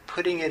is like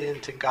putting it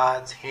into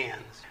God's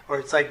hands, or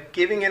it's like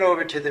giving it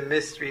over to the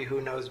mystery who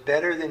knows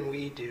better than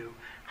we do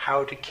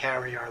how to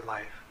carry our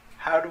life.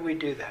 How do we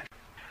do that?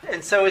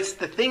 And so it's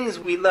the things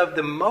we love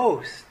the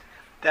most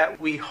that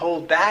we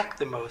hold back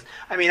the most.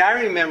 I mean,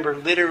 I remember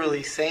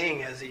literally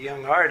saying as a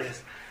young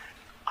artist,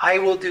 I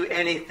will do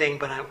anything,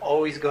 but I'm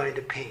always going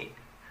to paint.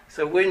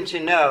 So wouldn't you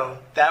know,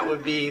 that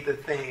would be the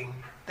thing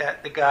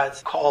that the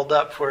gods called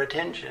up for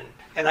attention.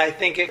 And I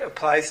think it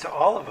applies to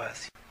all of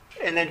us.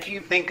 And if you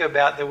think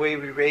about the way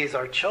we raise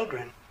our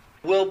children,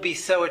 we'll be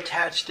so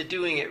attached to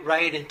doing it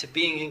right and to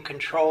being in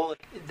control.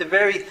 The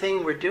very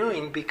thing we're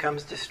doing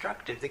becomes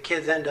destructive. The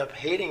kids end up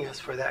hating us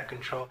for that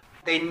control.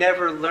 They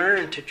never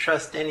learn to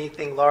trust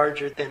anything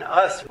larger than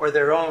us or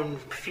their own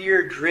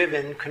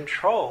fear-driven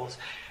controls.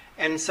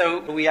 And so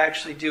we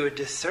actually do a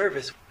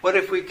disservice. What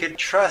if we could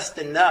trust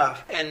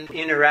enough and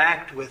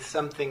interact with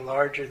something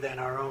larger than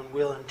our own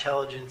will,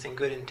 intelligence, and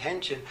good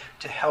intention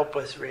to help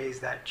us raise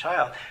that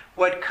child?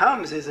 What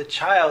comes is a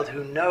child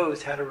who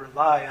knows how to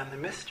rely on the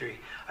mystery,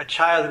 a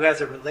child who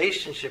has a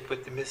relationship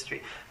with the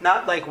mystery.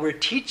 Not like we're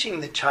teaching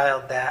the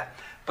child that,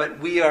 but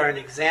we are an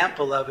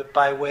example of it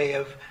by way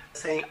of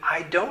saying,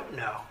 I don't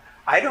know.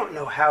 I don't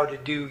know how to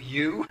do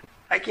you.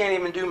 I can't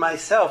even do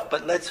myself,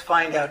 but let's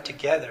find out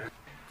together.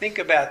 Think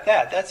about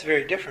that. That's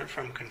very different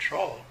from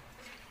control.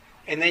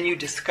 And then you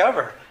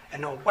discover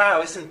and know,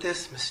 wow, isn't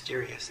this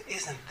mysterious?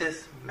 Isn't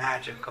this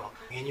magical?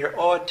 And you're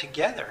awed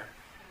together.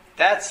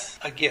 That's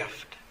a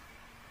gift.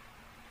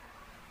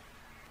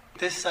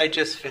 This I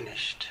just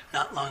finished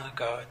not long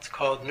ago. It's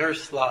called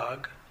nurse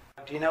log.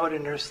 Do you know what a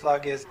nurse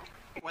log is?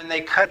 When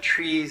they cut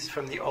trees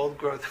from the old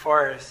growth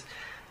forest,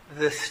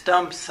 the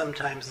stumps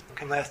sometimes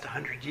can last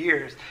 100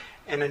 years,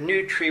 and a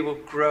new tree will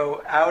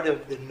grow out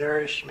of the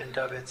nourishment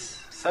of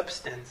its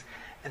substance,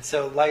 and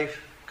so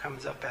life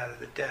comes up out of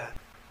the death.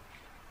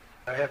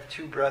 I have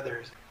two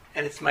brothers,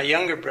 and it's my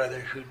younger brother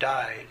who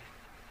died.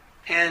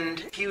 And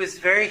he was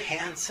very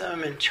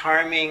handsome and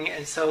charming,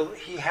 and so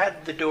he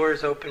had the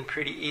doors open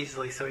pretty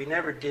easily, so he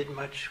never did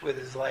much with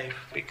his life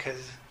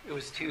because it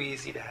was too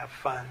easy to have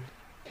fun,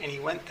 and he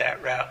went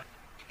that route.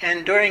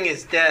 And during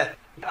his death,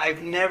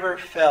 I've never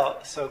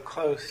felt so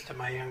close to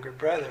my younger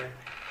brother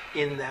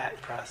in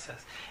that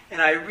process.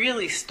 And I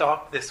really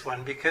stalked this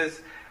one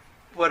because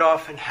what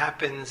often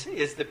happens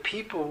is the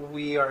people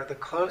we are the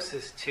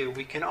closest to,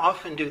 we can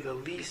often do the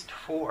least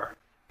for.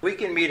 We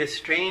can meet a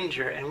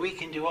stranger and we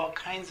can do all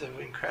kinds of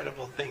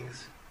incredible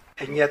things.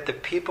 And yet the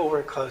people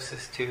we're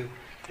closest to,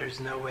 there's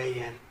no way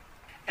in.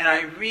 And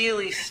I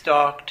really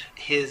stalked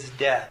his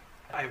death.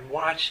 I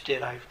watched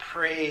it, I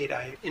prayed,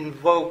 I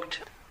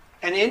invoked.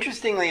 And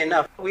interestingly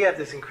enough, we have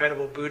this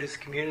incredible Buddhist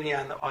community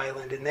on the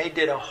island, and they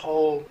did a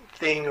whole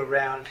thing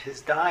around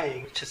his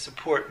dying to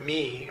support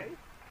me.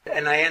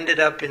 And I ended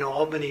up in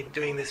Albany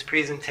doing this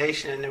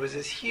presentation, and there was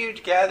this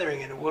huge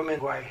gathering, and a woman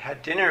who I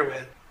had dinner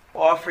with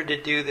offered to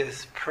do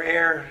this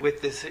prayer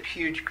with this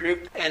huge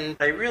group, and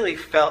I really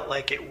felt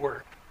like it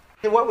worked.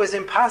 And what was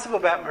impossible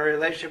about my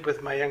relationship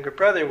with my younger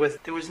brother was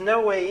there was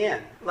no way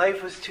in.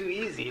 Life was too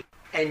easy.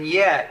 And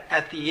yet,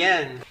 at the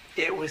end,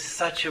 it was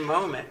such a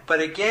moment. But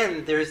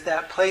again, there's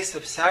that place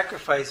of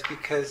sacrifice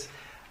because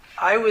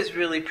I was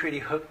really pretty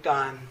hooked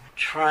on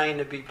trying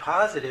to be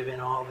positive in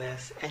all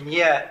this. And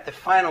yet, the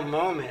final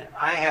moment,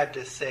 I had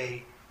to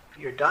say,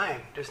 you're dying.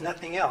 There's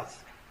nothing else.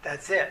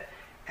 That's it.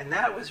 And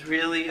that was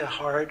really a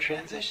hard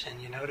transition,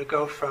 to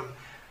go from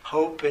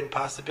hope and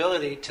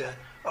possibility to,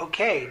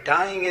 okay,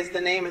 dying is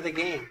the name of the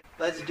game.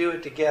 Let's do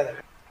it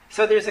together.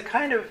 So there's a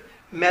kind of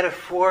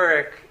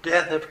metaphoric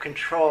death of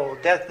control,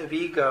 death of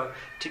ego,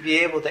 to be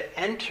able to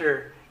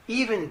enter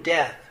even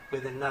death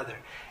with another.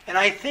 And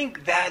I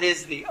think that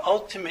is the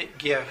ultimate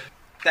gift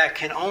that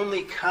can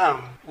only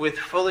come with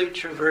fully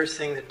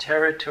traversing the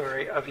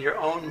territory of your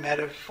own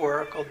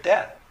metaphorical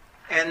death.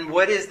 And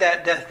what does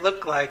that death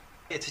look like?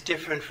 It's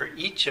different for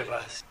each of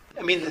us.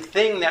 I mean, the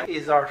thing that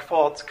is our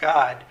false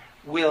God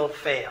will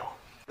fail.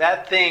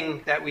 That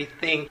thing that we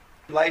think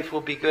life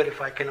will be good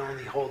if I can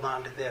only hold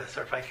on to this,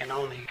 or if I can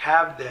only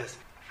have this,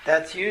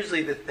 that's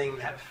usually the thing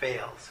that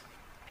fails.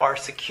 Our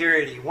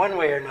security, one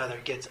way or another,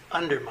 gets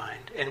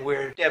undermined, and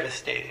we're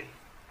devastated.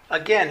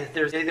 Again, if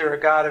there's either a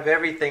God of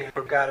everything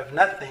or a God of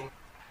nothing,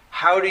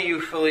 how do you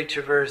fully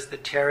traverse the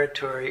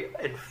territory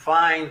and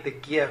find the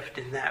gift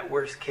in that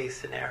worst case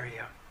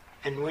scenario?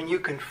 And when you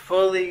can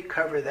fully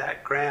cover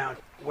that ground,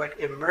 what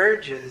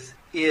emerges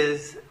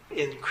is,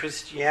 in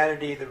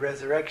Christianity, the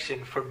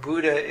resurrection. For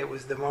Buddha, it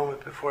was the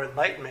moment before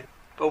enlightenment.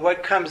 But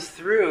what comes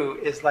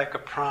through is like a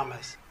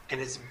promise, and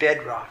it's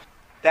bedrock.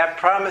 That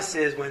promise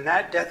is when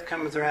that death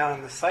comes around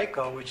in the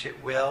cycle, which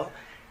it will,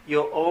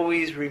 you'll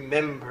always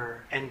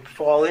remember and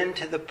fall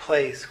into the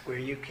place where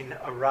you can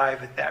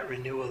arrive at that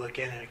renewal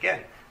again and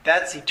again.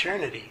 That's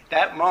eternity.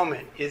 That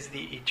moment is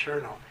the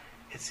eternal.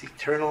 It's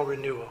eternal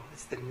renewal.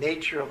 It's the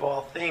nature of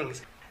all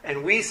things.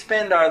 And we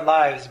spend our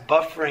lives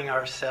buffering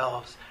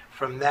ourselves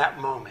from that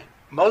moment.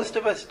 Most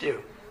of us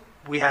do.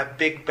 We have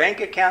big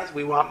bank accounts,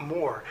 we want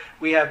more.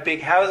 We have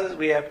big houses,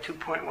 we have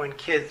 2.1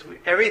 kids.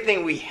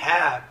 Everything we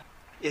have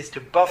is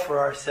to buffer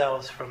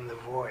ourselves from the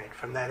void,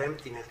 from that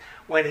emptiness,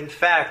 when in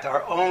fact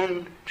our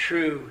own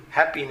true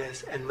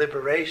happiness and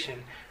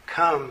liberation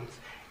comes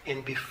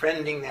in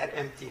befriending that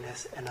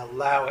emptiness and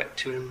allow it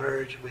to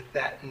emerge with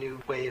that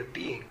new way of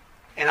being.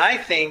 And I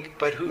think,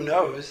 but who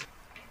knows,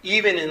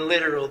 even in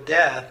literal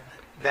death,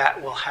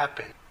 that will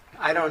happen.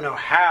 I don't know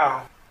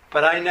how,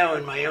 but I know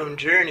in my own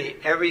journey,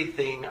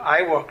 everything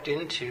I walked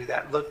into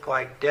that looked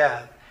like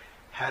death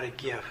had a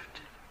gift.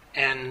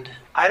 And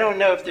I don't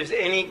know if there's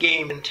any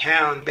game in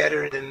town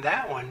better than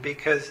that one,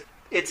 because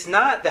it's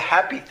not the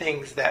happy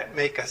things that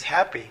make us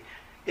happy.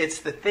 It's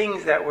the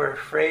things that we're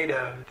afraid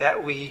of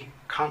that we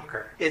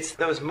conquer. It's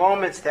those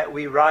moments that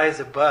we rise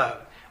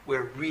above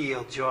where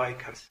real joy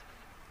comes.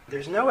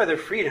 There's no other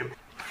freedom.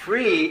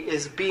 Free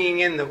is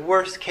being in the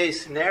worst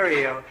case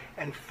scenario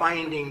and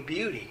finding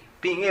beauty.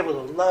 Being able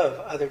to love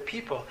other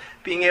people,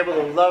 being able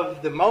to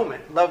love the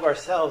moment, love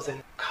ourselves,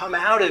 and come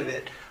out of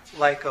it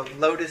like a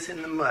lotus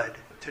in the mud,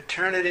 to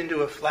turn it into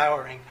a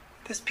flowering.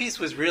 This piece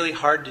was really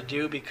hard to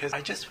do because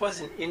I just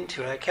wasn't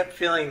into it. I kept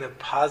feeling the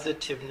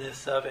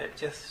positiveness of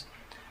it.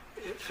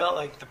 It felt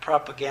like the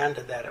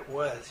propaganda that it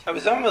was. It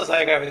was almost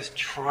like I was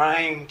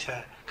trying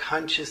to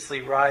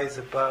consciously rise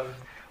above,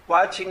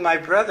 watching my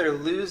brother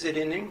lose it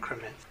in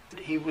increments.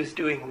 He was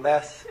doing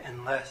less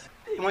and less.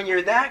 When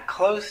you're that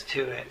close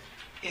to it,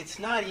 it's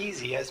not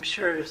easy, as I'm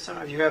sure some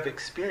of you have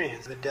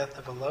experienced the death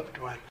of a loved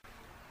one.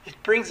 It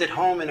brings it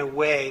home in a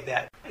way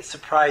that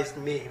surprised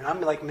me.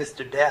 I'm like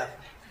Mr. Death.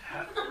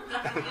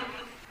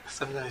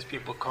 Sometimes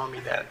people call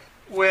me that.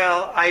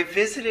 Well, I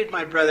visited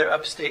my brother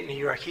upstate New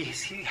York.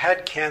 He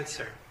had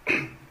cancer.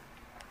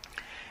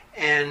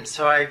 And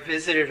so I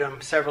visited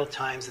him several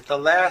times. At the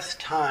last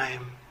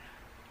time,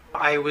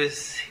 I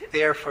was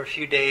there for a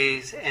few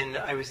days, and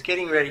I was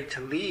getting ready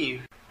to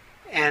leave.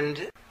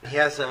 And he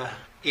has a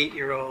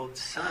 8-year-old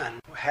son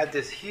who had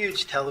this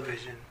huge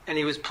television, and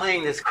he was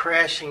playing this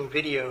crashing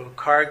video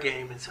car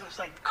game, and so it was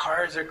like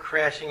cars are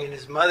crashing, and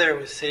his mother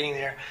was sitting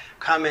there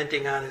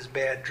commenting on his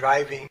bad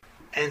driving.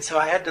 And so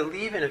I had to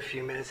leave in a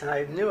few minutes, and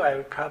I knew I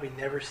would probably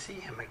never see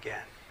him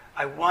again.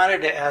 I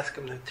wanted to ask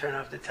him to turn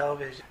off the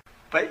television,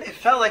 but it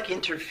felt like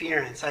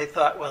interference. I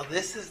thought, well,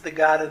 this is the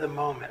God of the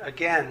moment.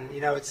 Again,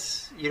 you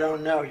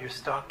don't know, you're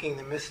stalking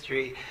the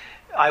mystery.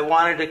 I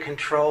wanted to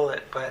control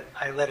it, but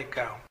I let it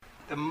go.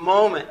 The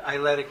moment I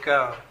let it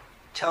go,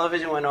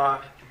 television went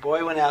off, the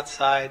boy went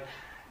outside,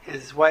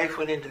 his wife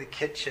went into the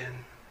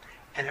kitchen,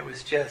 and it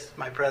was just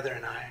my brother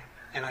and I.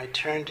 And I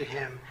turned to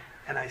him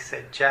and I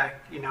said,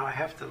 Jack, I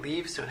have to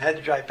leave soon. I had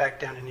to drive back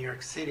down to New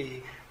York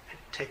City and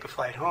take a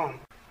flight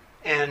home.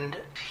 And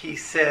he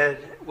said,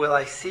 will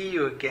I see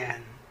you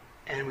again?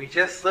 And we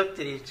just looked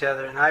at each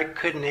other, and I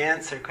couldn't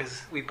answer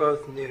because we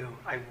both knew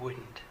I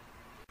wouldn't.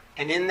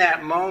 And in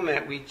that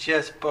moment, we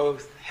just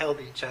both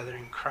held each other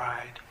and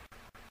cried.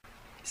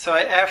 So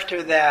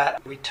after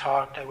that, we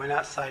talked. I went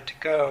outside to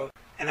go,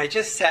 and I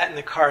just sat in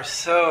the car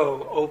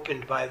so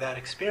opened by that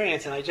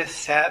experience, and I just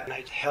sat and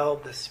I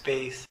held the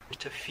space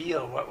to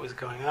feel what was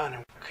going on.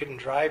 I couldn't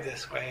drive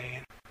this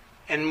way.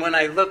 And when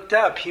I looked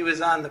up, he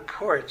was on the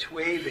porch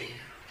waving.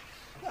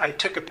 I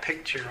took a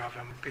picture of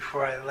him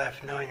before I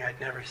left, knowing I'd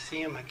never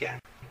see him again.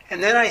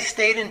 And then I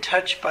stayed in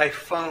touch by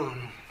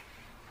phone,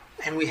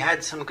 and we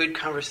had some good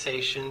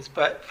conversations,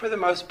 but for the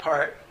most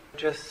part,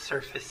 just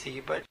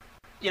surfacey. But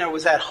it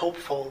was that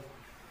hopeful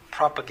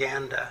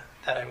propaganda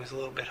that I was a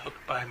little bit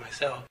hooked by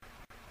myself.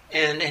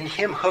 And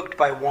him hooked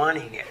by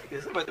wanting it,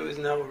 but there was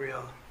no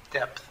real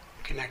depth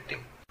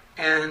connecting.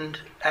 And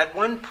at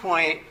one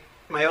point,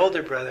 my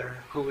older brother,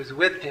 who was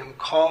with him,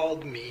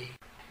 called me,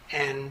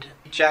 and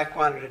Jack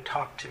wanted to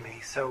talk to me.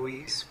 So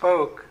we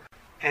spoke,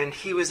 and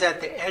he was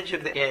at the edge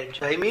of the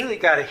edge. I immediately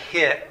got a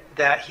hit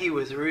that he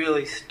was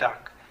really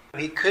stuck.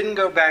 He couldn't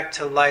go back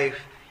to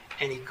life,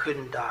 and he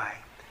couldn't die.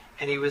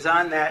 And he was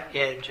on that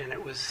edge, and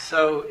it was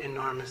so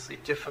enormously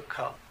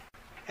difficult.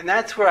 And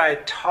that's where I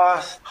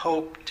tossed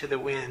hope to the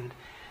wind,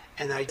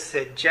 and I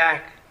said,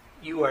 Jack,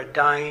 you are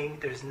dying.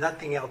 There's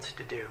nothing else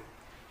to do.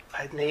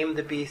 I named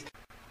the beast.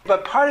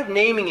 But part of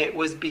naming it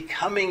was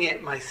becoming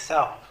it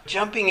myself,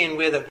 jumping in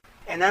with him.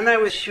 And then I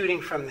was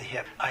shooting from the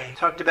hip. I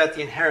talked about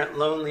the inherent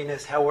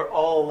loneliness, how we're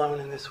all alone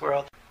in this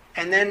world.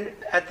 And then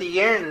at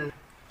the end,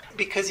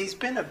 because he's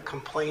been a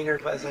complainer,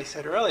 as I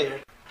said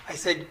earlier, I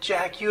said,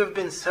 Jack, you have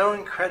been so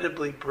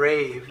incredibly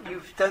brave.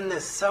 You've done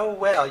this so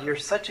well. You're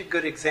such a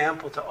good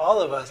example to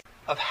all of us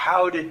of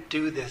how to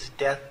do this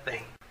death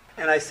thing.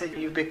 And I said,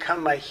 you've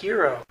become my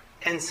hero.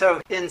 And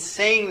so in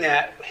saying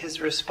that,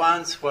 his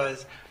response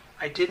was,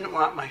 I didn't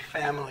want my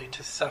family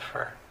to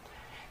suffer.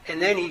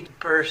 And then he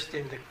burst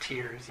into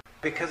tears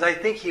because I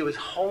think he was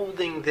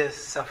holding this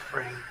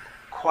suffering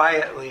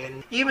quietly.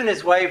 And even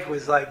his wife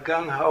was like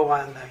gung-ho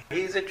on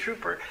he's a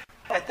trooper.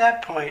 At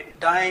that point,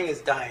 dying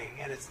is dying,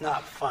 and it's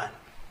not fun.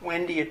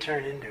 When do you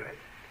turn into it?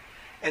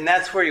 And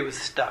that's where he was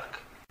stuck.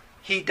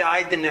 He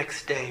died the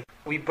next day.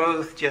 We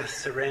both just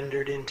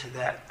surrendered into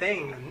that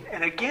thing.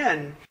 And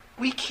again,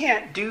 we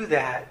can't do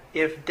that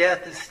if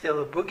death is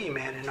still a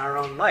boogeyman in our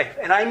own life.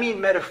 And I mean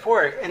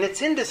metaphoric, and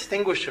it's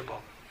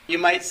indistinguishable. You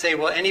might say,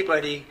 well,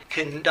 anybody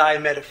can die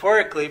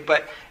metaphorically,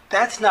 but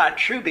that's not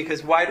true,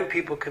 because why do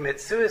people commit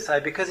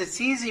suicide? Because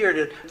it's easier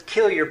to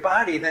kill your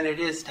body than it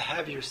is to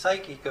have your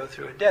psyche go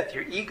through a death,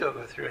 your ego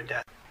go through a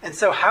death. And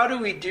so how do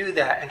we do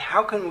that? And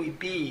how can we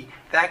be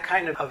that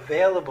kind of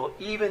available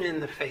even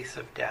in the face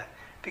of death?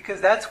 Because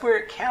that's where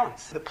it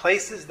counts. The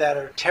places that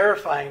are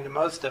terrifying to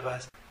most of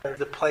us are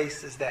the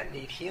places that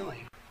need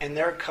healing. And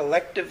they're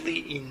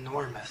collectively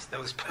enormous,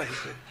 those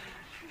places.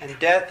 And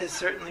death is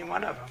certainly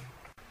one of them.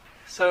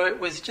 So it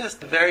was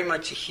just very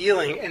much a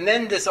healing. And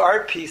then this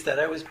art piece that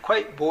I was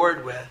quite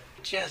bored with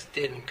just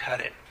didn't cut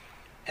it.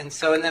 And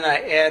then I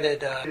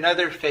added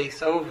another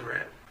face over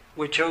it,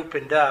 which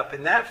opened up.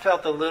 And that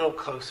felt a little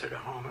closer to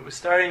home. It was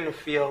starting to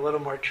feel a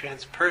little more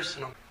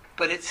transpersonal.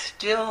 But it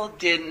still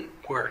didn't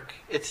work.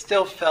 It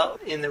still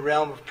felt in the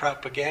realm of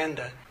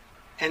propaganda.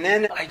 And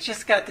then I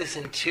just got this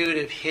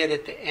intuitive hit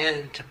at the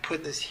end to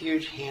put this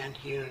huge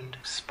hand-hewn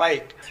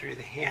spike through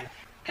the hand.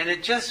 And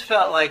it just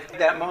felt like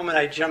that moment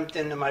I jumped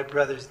into my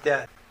brother's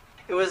death.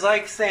 It was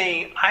like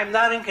saying, I'm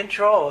not in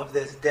control of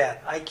this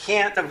death. I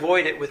can't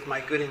avoid it with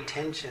my good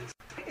intentions.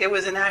 It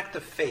was an act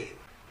of faith.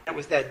 It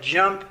was that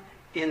jump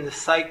in the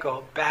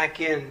cycle back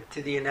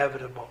into the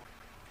inevitable.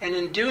 And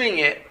in doing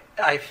it,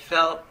 I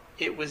felt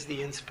it was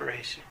the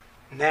inspiration.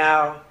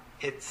 Now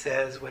it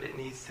says what it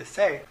needs to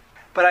say.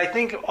 But I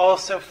think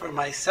also for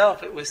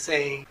myself, it was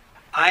saying,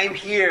 I'm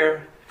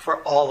here for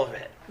all of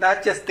it.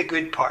 Not just the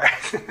good part.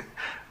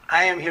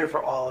 I am here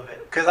for all of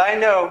it. Because I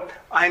know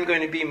I'm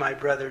going to be my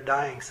brother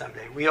dying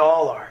someday. We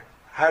all are.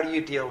 How do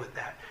you deal with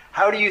that?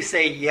 How do you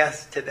say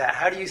yes to that?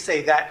 How do you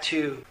say that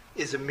too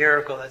is a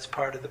miracle that's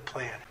part of the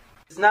plan?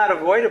 It's not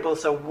avoidable,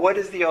 so what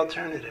is the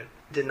alternative?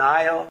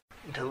 Denial?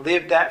 To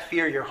live that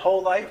fear your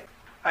whole life?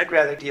 I'd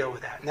rather deal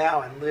with that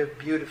now and live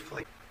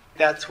beautifully.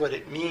 That's what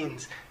it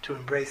means to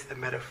embrace the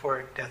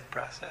metaphoric death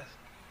process.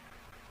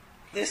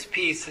 This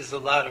piece is a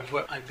lot of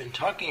what I've been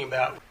talking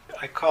about.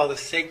 I call the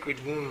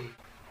sacred wound.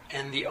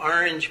 And the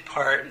orange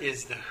part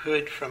is the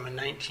hood from a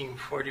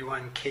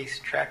 1941 Case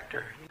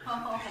tractor.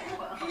 Oh,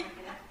 well.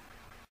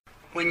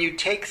 When you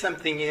take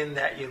something in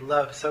that you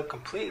love so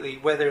completely,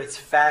 whether it's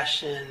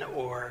fashion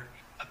or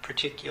a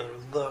particular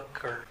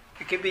look, or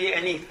it could be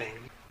anything,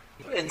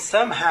 and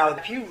somehow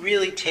if you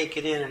really take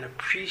it in and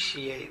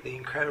appreciate the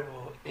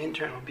incredible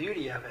internal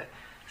beauty of it,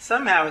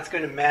 somehow it's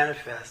going to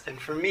manifest. And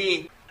for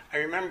me, I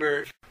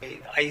remember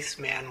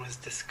Iceman was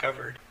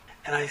discovered.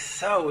 And I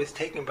so was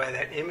taken by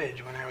that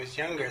image when I was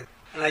younger.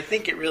 And I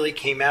think it really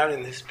came out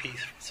in this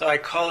piece. So I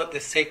call it the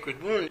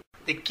sacred wound.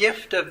 The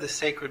gift of the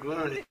sacred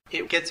wound,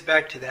 it gets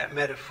back to that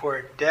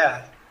metaphoric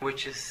death,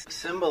 which is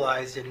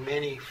symbolized in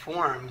many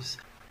forms.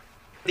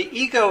 The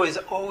ego is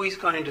always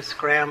going to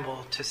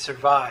scramble to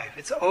survive.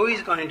 It's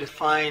always going to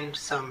find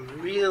some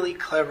really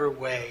clever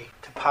way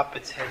to pop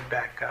its head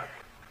back up.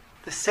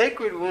 The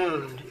sacred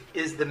wound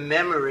is the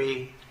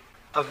memory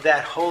of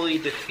that holy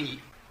defeat.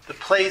 The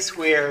place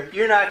where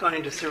you're not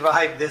going to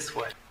survive this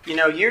one. You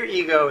know, your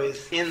ego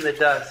is in the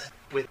dust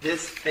with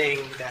this thing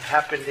that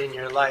happened in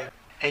your life,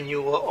 and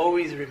you will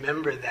always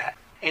remember that.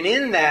 And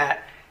in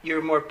that,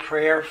 you're more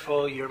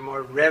prayerful, you're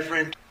more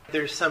reverent.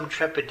 There's some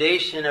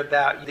trepidation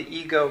about the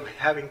ego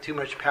having too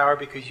much power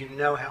because you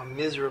know how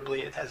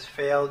miserably it has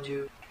failed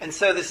you. And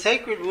so the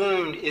sacred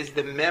wound is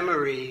the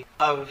memory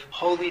of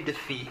holy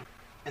defeat.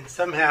 And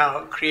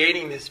somehow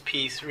creating this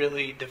piece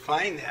really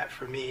defined that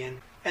for me.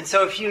 And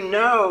so if you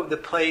know the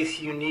place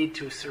you need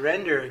to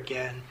surrender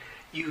again,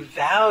 you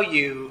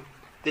value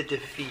the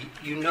defeat.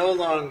 You no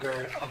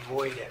longer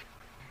avoid it.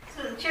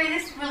 So, Jerry,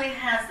 this really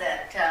has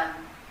that,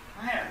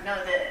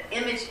 the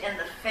image in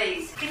the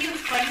face. Can you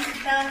explain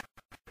that?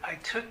 I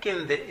took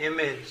in the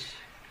image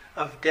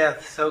of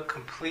death so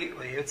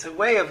completely. It's a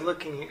way of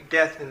looking at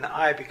death in the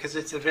eye because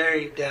it's a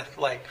very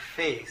death-like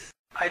face.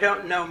 I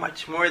don't know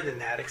much more than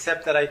that,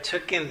 except that I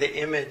took in the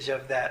image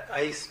of that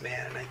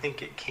Iceman, and I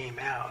think it came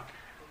out.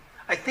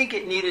 I think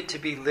it needed to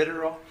be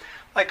literal.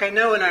 Like I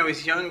know when I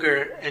was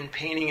younger and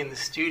painting in the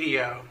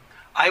studio,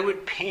 I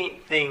would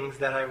paint things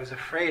that I was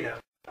afraid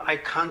of. I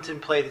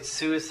contemplated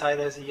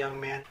suicide as a young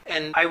man,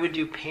 and I would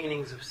do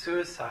paintings of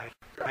suicide.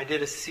 I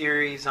did a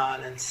series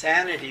on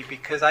insanity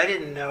because I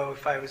didn't know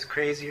if I was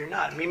crazy or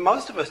not. I mean,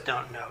 most of us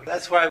don't know.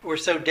 That's why we're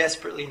so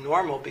desperately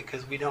normal,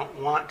 because we don't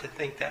want to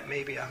think that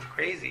maybe I'm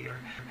crazy. Or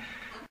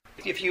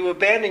if you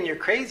abandon your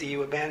crazy,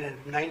 you abandon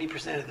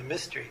 90% of the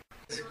mystery.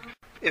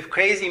 If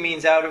crazy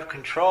means out of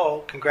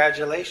control,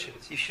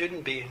 congratulations. You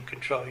shouldn't be in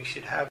control. You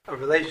should have a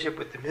relationship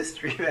with the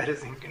mystery that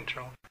is in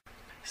control.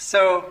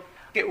 So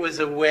it was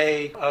a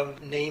way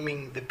of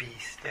naming the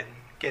beast and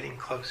getting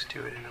close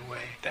to it in a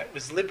way that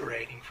was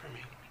liberating for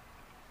me.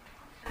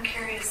 I'm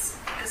curious,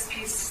 this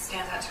piece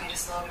stands out to me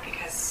just a little bit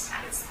because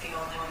it's the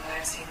only one that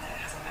I've seen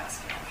that has a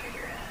masculine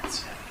figure in it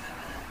instead of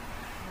feminine.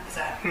 Is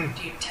that,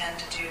 do you tend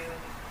to do,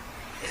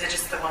 is it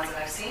just the ones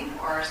that I've seen,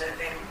 or is it,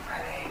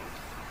 are they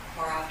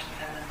more often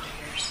feminine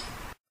figures?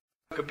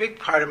 A big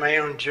part of my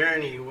own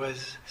journey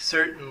was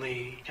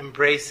certainly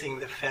embracing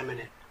the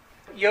feminine.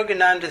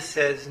 Yogananda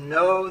says,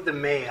 know the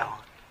male,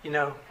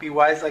 be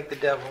wise like the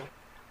devil,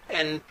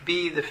 and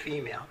be the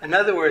female. In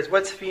other words,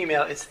 what's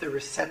female? It's the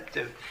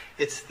receptive,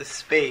 it's the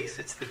space,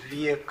 it's the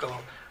vehicle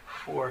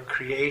for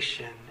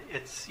creation.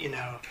 It's,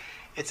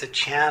 it's a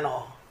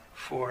channel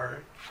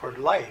for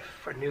life,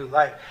 for new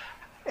life.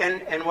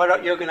 And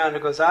what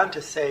Yogananda goes on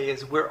to say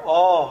is we're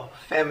all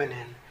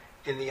feminine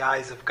in the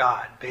eyes of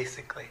God,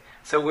 basically.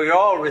 So we're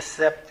all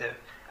receptive.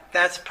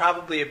 That's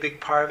probably a big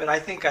part of it. I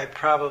think I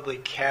probably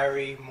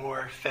carry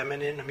more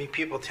feminine. I mean,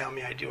 people tell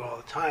me I do all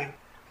the time.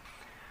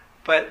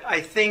 But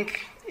I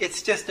think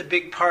it's just a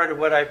big part of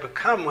what I've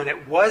become when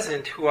it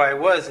wasn't who I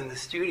was in the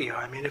studio.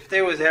 I mean, if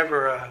there was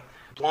ever a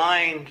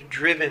blind,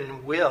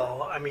 driven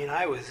will,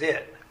 I was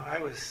it. I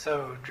was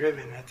so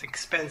driven at the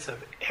expense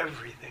of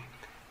everything.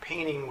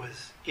 Painting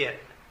was it,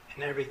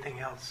 and everything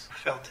else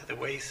fell to the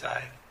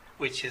wayside,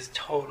 which is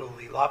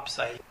totally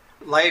lopsided.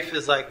 Life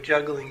is like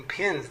juggling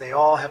pins. They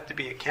all have to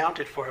be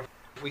accounted for.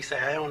 If we say,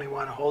 I only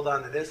want to hold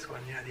on to this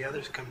one, the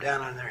others come down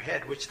on their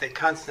head, which they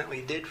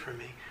constantly did for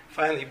me.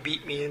 Finally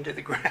beat me into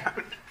the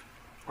ground,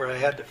 where I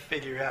had to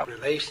figure out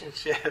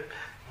relationship,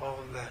 all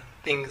the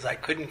things I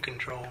couldn't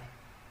control.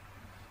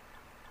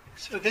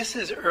 So this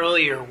is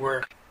earlier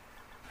work.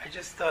 I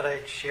just thought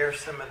I'd share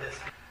some of this.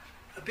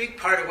 A big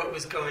part of what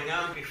was going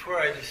on before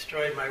I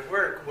destroyed my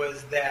work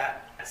was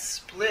that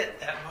split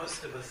that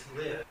most of us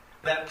live.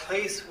 That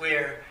place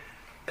where,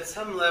 at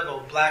some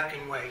level, black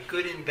and white,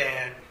 good and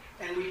bad,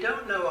 and we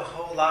don't know a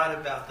whole lot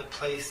about the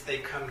place they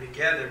come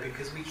together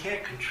because we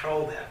can't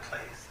control that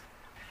place.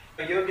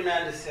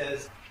 Yogananda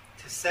says,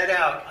 to set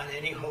out on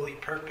any holy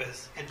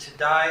purpose and to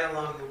die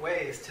along the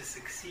way is to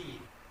succeed.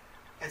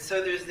 And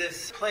so there's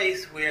this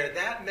place where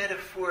that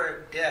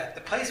metaphoric death,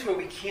 the place where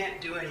we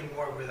can't do any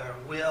more with our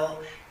will,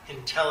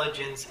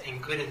 intelligence,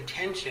 and good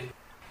intention,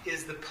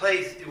 is the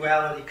place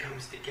duality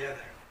comes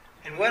together.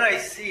 And what I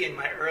see in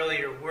my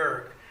earlier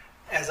work,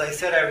 as I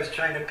said I was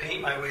trying to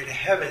paint my way to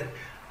heaven,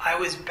 I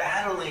was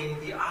battling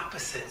the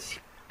opposites.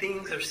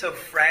 Things are so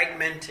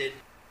fragmented.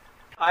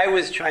 I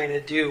was trying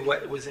to do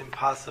what was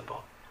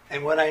impossible.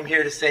 And what I'm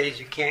here to say is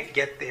you can't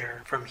get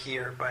there from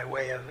here by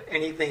way of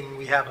anything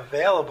we have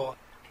available.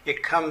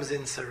 It comes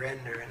in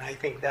surrender, and I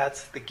think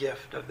that's the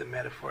gift of the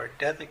metaphoric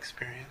death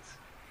experience.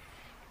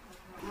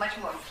 Much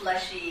more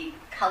fleshy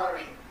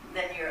coloring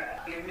than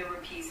your newer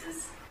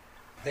pieces.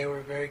 They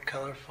were very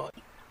colorful.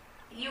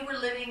 You were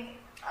living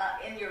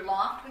in your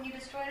loft when you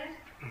destroyed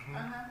it? Mm-hmm.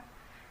 Uh-huh.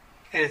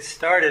 And it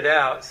started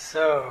out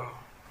so,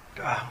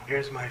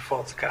 here's my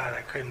false God,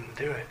 I couldn't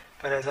do it.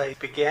 But as I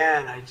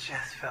began, I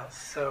just felt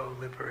so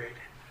liberated.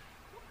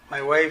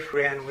 My wife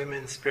ran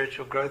women's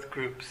spiritual growth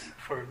groups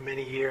for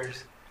many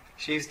years.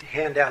 She used to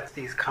hand out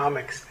these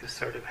comics to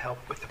sort of help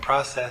with the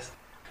process.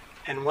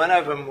 And one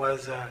of them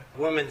was a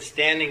woman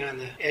standing on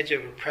the edge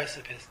of a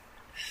precipice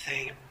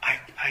saying,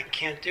 I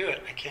can't do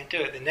it, I can't do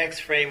it. The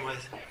next frame was,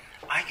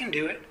 I can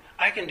do it,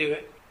 I can do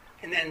it.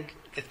 And then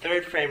the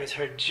third frame is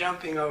her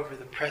jumping over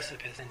the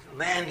precipice and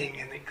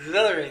landing and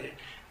exhilarated.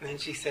 And then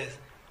she says,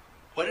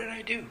 what did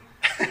I do?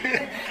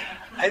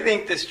 I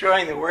think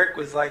destroying the work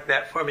was like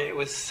that for me. It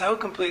was so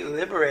completely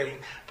liberating.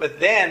 But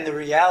then the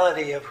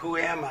reality of who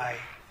am I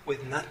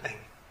with nothing,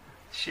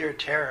 sheer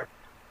terror.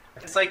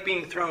 It's like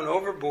being thrown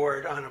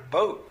overboard on a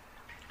boat.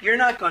 You're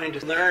not going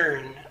to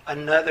learn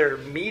another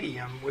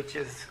medium, which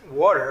is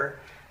water,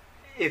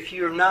 if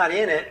you're not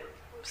in it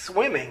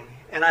swimming.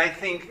 And I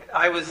think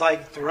I was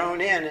like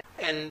thrown in,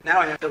 and now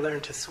I have to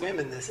learn to swim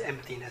in this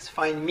emptiness,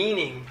 find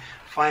meaning,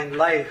 find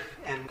life.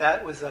 And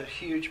that was a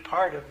huge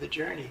part of the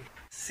journey,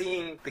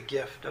 seeing the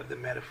gift of the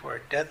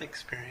metaphoric death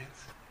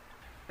experience.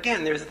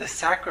 Again, there's the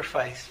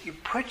sacrifice. You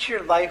put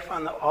your life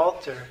on the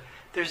altar.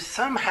 There's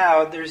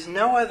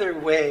no other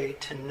way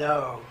to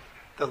know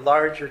the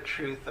larger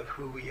truth of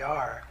who we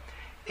are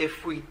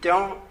if we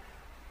don't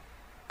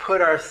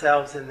put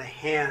ourselves in the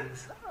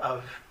hands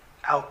of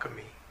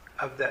alchemy,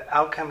 of the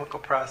alchemical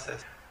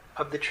process,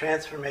 of the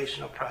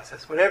transformational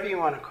process, whatever you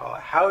want to call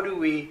it. How do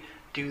we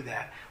do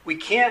that? We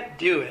can't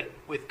do it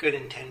with good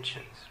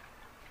intentions.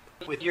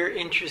 With your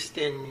interest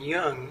in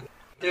Jung,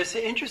 there's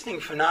an interesting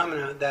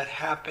phenomenon that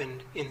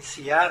happened in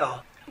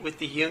Seattle with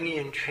the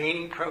Jungian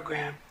training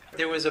program.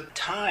 There was a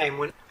time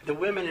when the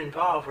women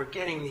involved were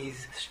getting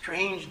these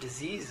strange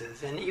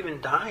diseases and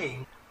even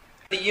dying.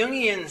 The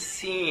Jungian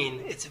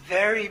scene, it's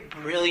very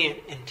brilliant,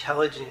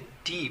 intelligent,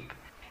 deep.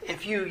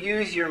 If you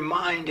use your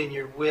mind and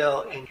your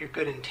will and your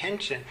good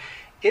intention,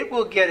 it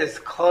will get as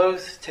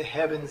close to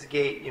heaven's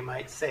gate, you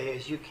might say,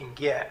 as you can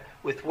get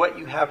with what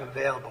you have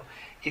available.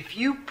 If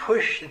you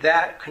push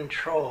that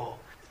control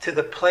to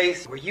the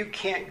place where you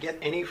can't get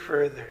any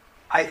further,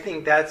 I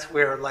think that's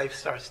where life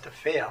starts to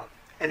fail.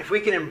 And if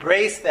we can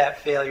embrace that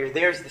failure,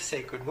 there's the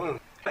sacred wound.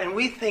 And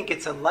we think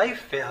it's a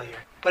life failure,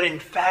 but in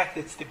fact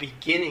it's the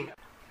beginning.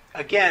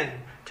 Again,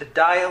 to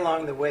die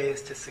along the way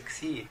is to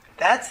succeed.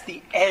 That's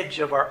the edge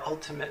of our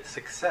ultimate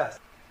success.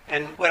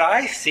 And what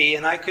I see,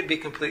 and I could be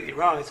completely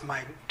wrong, it's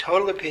my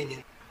total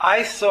opinion,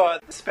 I saw,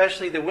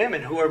 especially the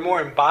women who are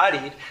more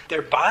embodied,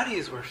 their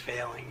bodies were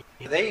failing.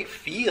 They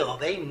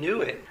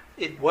knew it.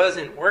 It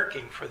wasn't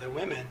working for the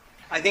women.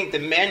 I think the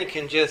men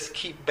can just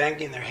keep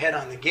banging their head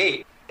on the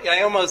gate.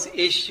 I almost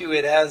issue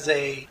it as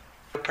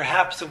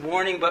perhaps a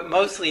warning, but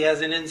mostly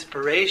as an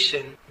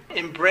inspiration.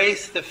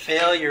 Embrace the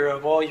failure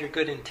of all your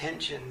good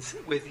intentions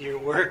with your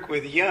work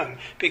with Jung.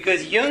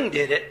 Because Jung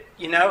did it.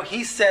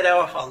 He set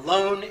off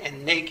alone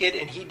and naked,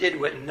 and he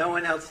did what no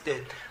one else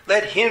did.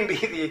 Let him be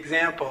the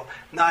example,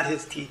 not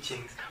his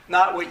teachings,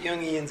 not what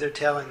Jungians are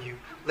telling you.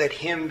 Let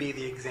him be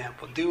the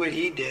example. Do what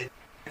he did.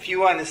 If you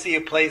want to see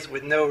a place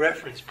with no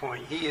reference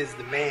point, he is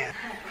the man.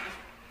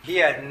 He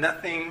had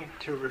nothing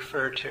to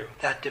refer to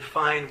that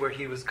defined where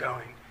he was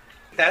going.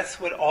 That's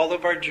what all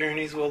of our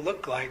journeys will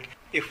look like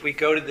if we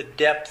go to the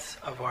depths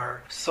of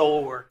our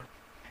soul work.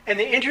 And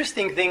the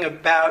interesting thing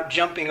about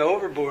jumping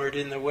overboard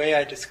in the way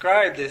I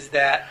described is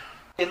that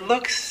it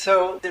looks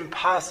so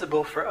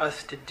impossible for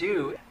us to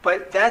do.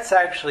 But that's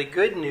actually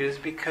good news,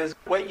 because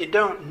what you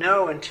don't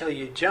know until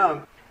you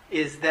jump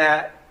is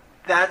that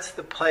that's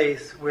the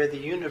place where the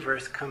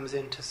universe comes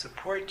in to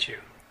support you.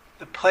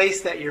 The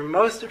place that you're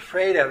most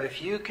afraid of,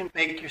 if you can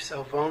make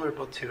yourself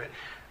vulnerable to it,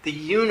 the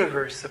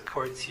universe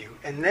supports you.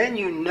 And then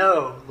you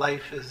know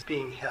life is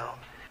being held.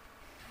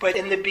 But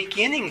in the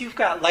beginning, you've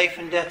got life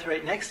and death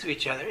right next to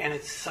each other, and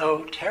it's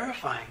so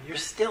terrifying. You're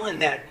still in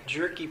that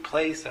jerky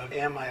place of,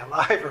 am I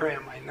alive or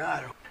am I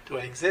not? Or do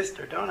I exist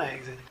or don't I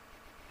exist?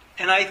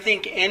 And I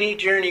think any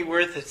journey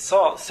worth its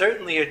salt,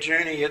 certainly a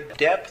journey of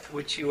depth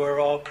which you are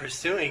all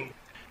pursuing,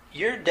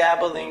 you're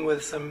dabbling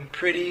with some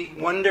pretty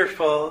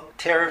wonderful,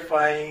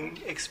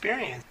 terrifying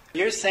experience.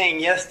 You're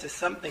saying yes to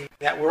something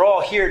that we're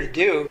all here to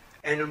do.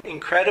 And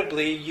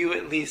incredibly, you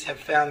at least have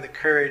found the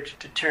courage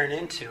to turn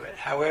into it,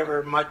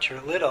 however much or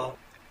little.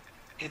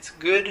 It's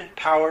good,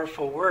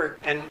 powerful work,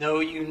 and know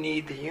you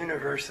need the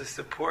universe's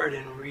support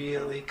in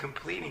really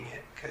completing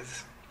it,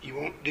 because you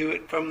won't do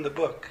it from the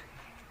book.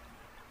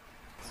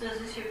 So is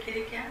this your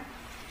kitty cat?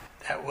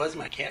 That was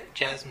my cat,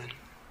 Jasmine.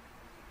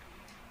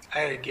 I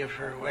had to give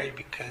her away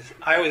because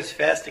I was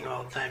fasting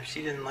all the time.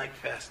 She didn't like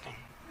fasting.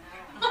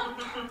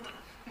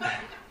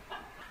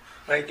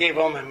 I gave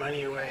all my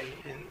money away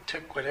and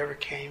took whatever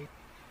came.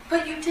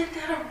 But you did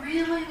that a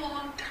really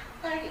long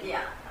time.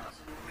 Yeah, that was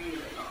a really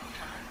long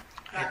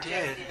time. I Not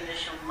did. just the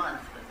initial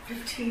month, but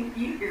 15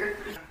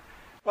 years.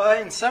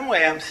 Well, in some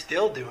way, I'm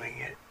still doing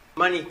it.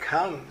 Money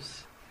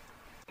comes.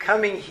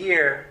 Coming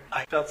here,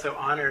 I felt so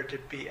honored to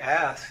be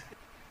asked.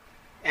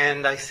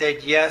 And I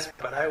said yes,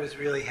 but I was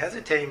really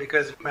hesitating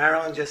because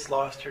Marilyn just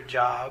lost her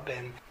job,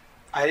 and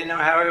I didn't know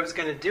how I was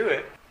going to do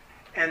it.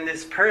 And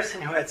this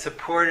person who had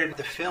supported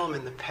the film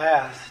in the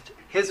past,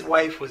 his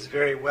wife was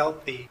very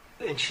wealthy,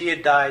 and she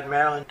had died.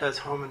 Marilyn does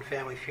home and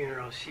family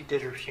funerals. She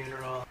did her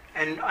funeral.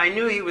 And I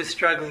knew he was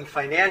struggling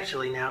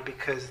financially now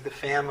because the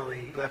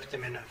family left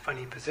him in a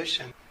funny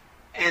position.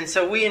 And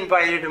so we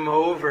invited him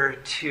over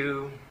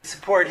to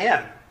support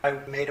him. I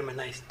made him a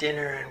nice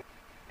dinner.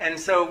 And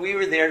so we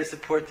were there to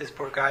support this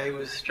poor guy who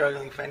was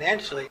struggling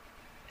financially.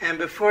 And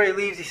before he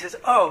leaves, he says,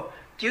 "Oh,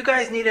 do you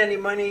guys need any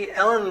money?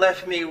 Ellen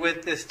left me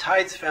with this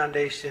Tides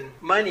Foundation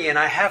money, and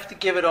I have to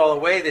give it all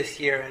away this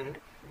year. And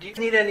do you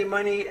need any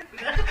money?"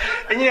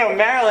 And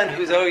Marilyn,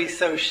 who's always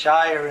so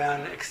shy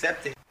around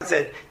accepting,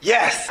 said,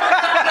 "Yes."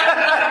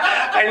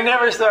 I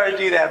never saw her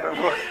do that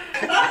before.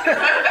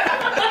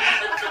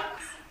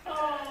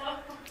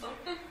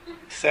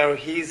 So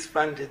he's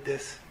funded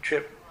this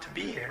trip to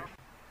be here.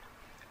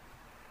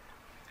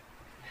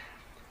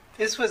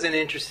 This was an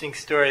interesting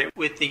story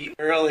with the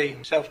early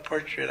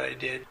self-portrait I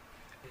did.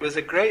 It was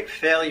a great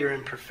failure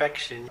in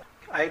perfection.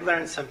 I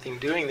learned something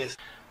doing this.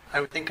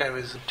 I think I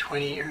was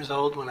 20 years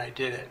old when I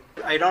did it.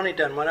 I'd only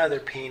done one other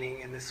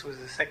painting, and this was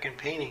the second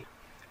painting.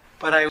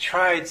 But I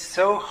tried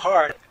so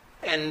hard.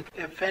 And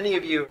if any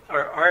of you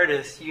are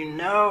artists, you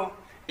know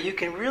you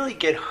can really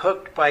get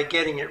hooked by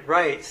getting it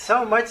right,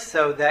 so much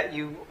so that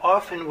you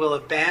often will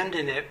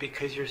abandon it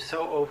because you're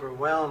so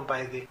overwhelmed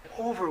by the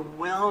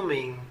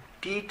overwhelming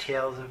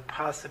details of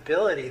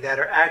possibility that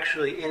are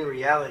actually in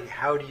reality.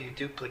 How do you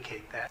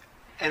duplicate that?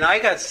 And I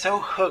got so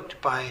hooked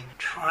by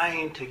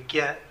trying to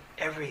get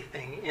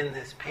everything in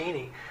this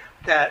painting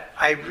that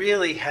I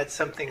really had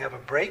something of a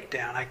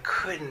breakdown. I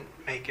couldn't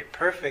make it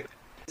perfect.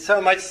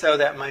 So much so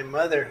that my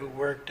mother, who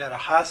worked at a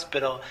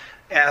hospital,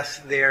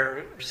 asked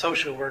their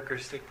social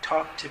workers to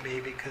talk to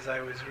me because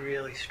I was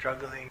really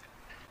struggling.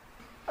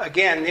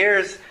 Again,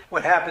 there's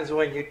what happens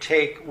when you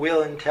take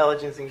will,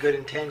 intelligence, and good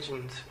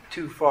intentions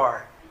too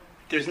far.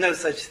 There's no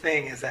such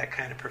thing as that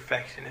kind of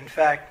perfection. In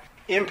fact,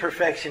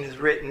 imperfection is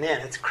written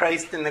in. It's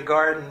Christ in the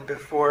garden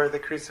before the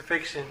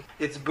crucifixion.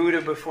 It's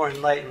Buddha before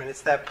enlightenment.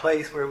 It's that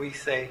place where we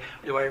say,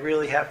 do I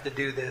really have to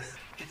do this?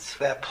 It's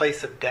that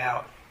place of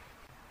doubt.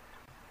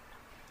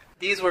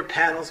 These were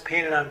panels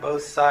painted on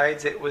both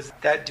sides. It was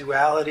that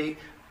duality.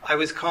 I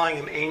was calling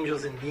them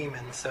angels and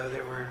demons, so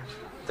there were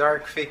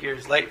dark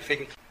figures, light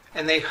figures.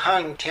 And they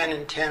hung 10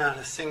 and 10 on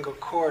a single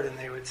cord, and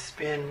they would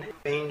spin,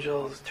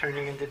 angels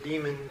turning into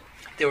demons.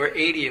 There were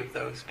 80 of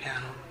those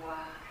panels. Wow.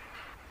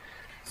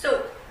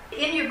 So,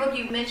 in your book,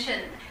 you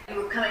mentioned you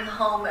were coming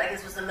home, I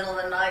guess it was the middle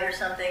of the night or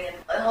something, and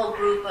a whole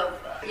group of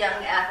young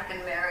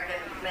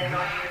African-American men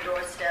on your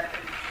doorstep,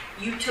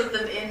 and you took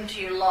them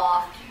into your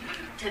loft,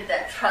 you did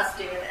that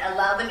trusting and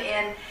allowed them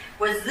in.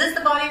 Was this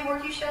the body of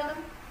work you showed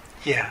them?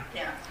 Yeah.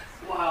 Yeah.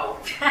 Wow.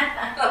 Because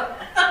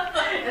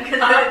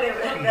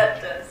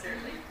that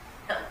certainly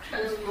helped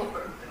transform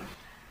them.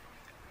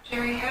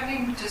 Jerry,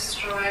 having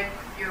destroyed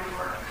your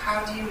work,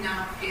 how do you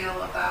now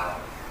feel about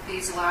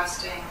these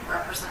lasting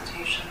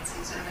representations,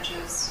 these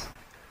images?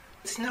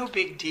 It's no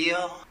big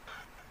deal.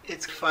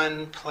 It's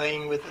fun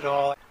playing with it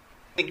all.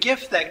 The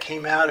gift that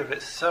came out of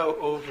it so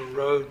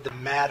overrode the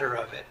matter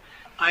of it.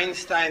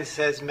 Einstein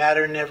says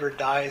matter never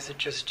dies, it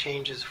just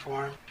changes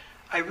form.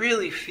 I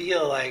really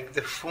feel like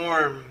the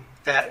form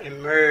that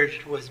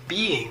emerged was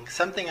being,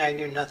 something I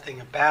knew nothing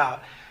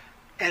about,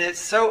 and it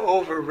so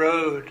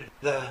overrode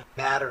the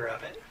matter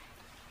of it.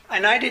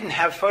 And I didn't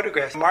have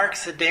photographs. Mark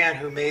Sedan,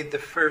 who made the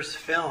first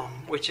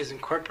film, which is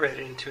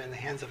incorporated into In the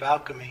Hands of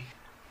Alchemy,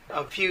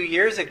 a few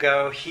years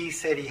ago, he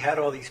said he had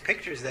all these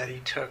pictures that he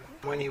took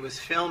when he was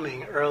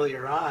filming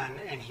earlier on,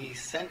 and he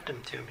sent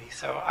them to me,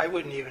 so I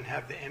wouldn't even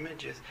have the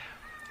images.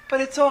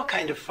 But it's all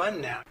kind of fun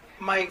now.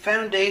 My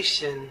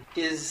foundation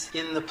is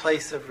in the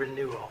place of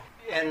renewal,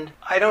 and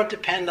I don't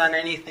depend on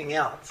anything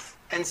else.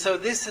 And so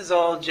this is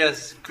all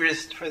just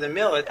grist for the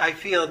mill. I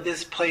feel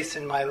this place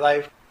in my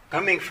life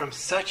coming from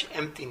such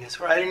emptiness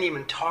where I didn't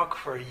even talk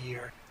for a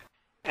year.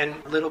 And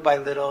little by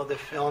little, the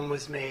film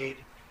was made,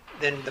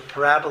 then the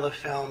Parabola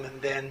film,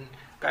 and then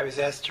I was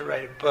asked to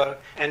write a book.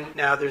 And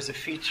now there's a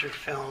feature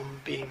film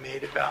being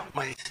made about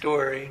my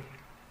story.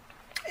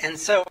 And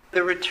so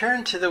the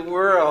return to the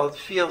world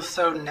feels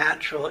so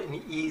natural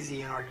and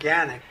easy and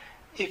organic.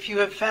 If you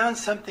have found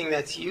something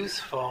that's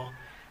useful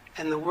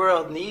and the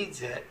world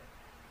needs it,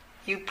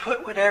 you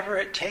put whatever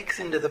it takes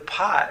into the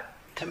pot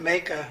to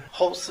make a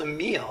wholesome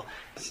meal.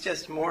 It's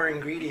just more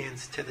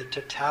ingredients to the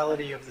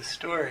totality of the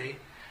story,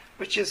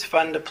 which is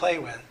fun to play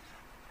with.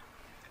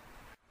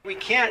 We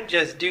can't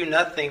just do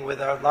nothing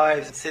with our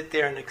lives and sit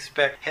there and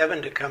expect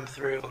heaven to come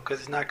through,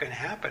 because it's not going to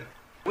happen.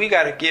 We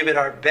got to give it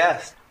our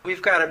best.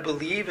 We've got to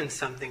believe in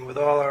something with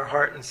all our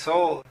heart and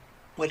soul,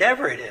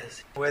 whatever it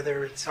is,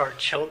 whether it's our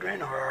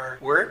children or our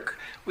work.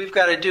 We've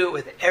got to do it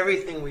with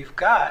everything we've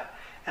got.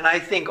 And I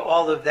think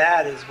all of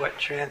that is what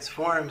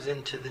transforms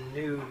into the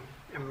new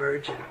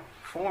emergent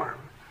form.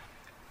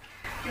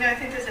 You know, I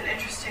think there's an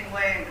interesting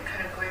way,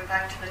 kind of going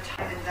back to the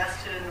time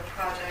invested in the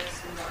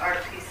projects and the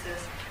art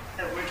pieces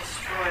that were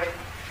destroyed,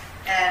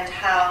 and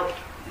how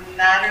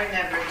matter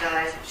never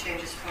dies, it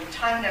changes from.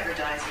 Time never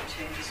dies, it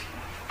changes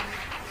from.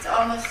 It's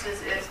almost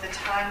as if the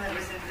time that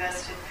was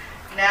invested,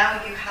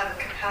 now you have a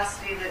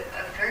capacity that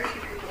very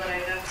few people that I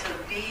know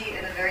to be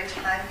in a very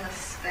timeless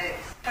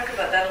space. Talk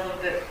about that a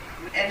little bit,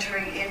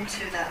 entering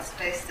into that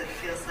space that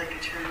feels like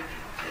eternity,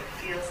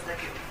 that feels like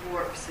it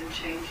warps and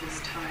changes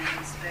time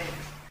and space.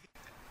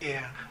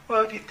 Yeah.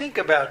 Well, if you think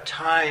about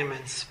time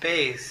and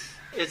space,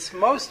 it's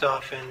most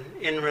often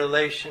in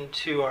relation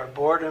to our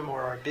boredom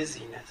or our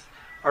busyness,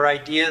 our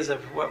ideas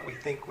of what we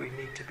think we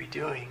need to be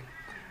doing,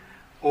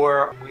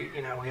 or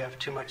we have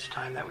too much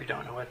time that we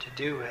don't know what to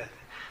do with.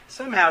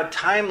 Somehow,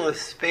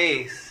 timeless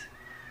space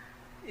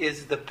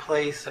is the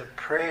place of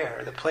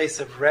prayer, the place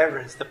of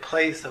reverence, the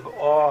place of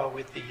awe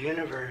with the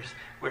universe,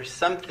 where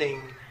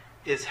something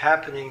is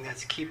happening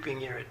that's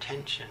keeping your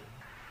attention.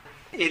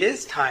 It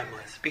is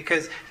timeless,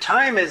 because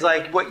time is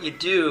like what you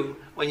do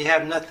when you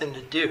have nothing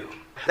to do.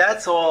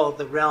 That's all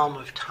the realm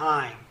of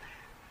time.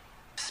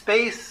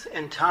 Space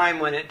and time,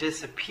 when it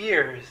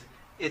disappears,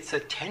 it's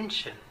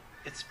attention.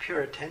 It's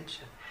pure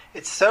attention.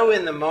 It's so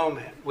in the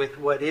moment with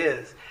what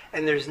is,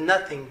 and there's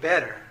nothing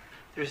better.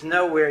 There's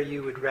nowhere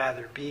you would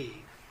rather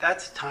be.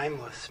 That's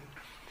timeless.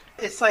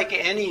 It's like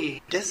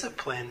any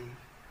discipline.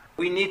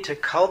 We need to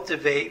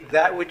cultivate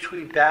that which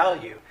we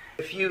value.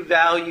 If you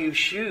value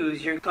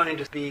shoes, you're going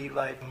to be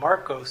like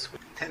Marcos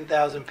with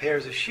 10,000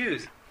 pairs of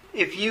shoes.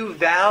 If you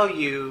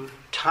value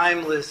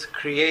timeless,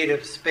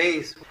 creative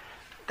space,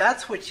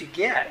 that's what you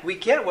get. We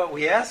get what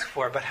we ask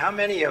for, but how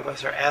many of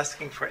us are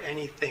asking for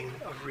anything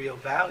of real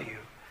value?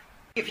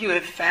 If you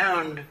have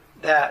found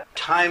that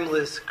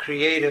timeless,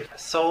 creative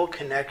soul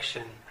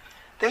connection,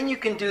 then you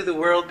can do the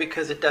world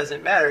because it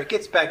doesn't matter. It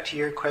gets back to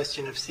your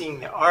question of seeing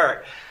the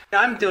art.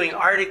 I'm doing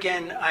art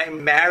again.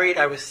 I'm married.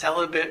 I was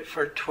celibate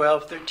for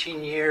 12,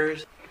 13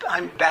 years.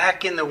 I'm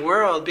back in the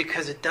world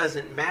because it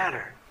doesn't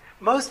matter.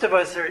 Most of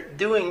us are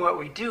doing what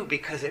we do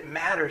because it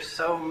matters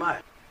so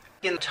much.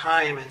 In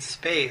time and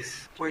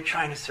space, we're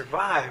trying to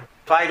survive.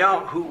 If I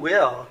don't, who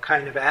will?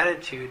 Kind of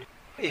attitude.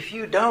 If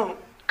you don't,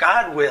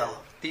 God will.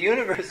 The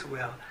universe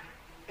will.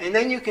 And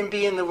then you can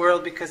be in the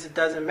world because it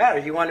doesn't matter.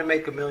 You want to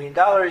make $1 million,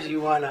 you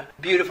want a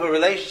beautiful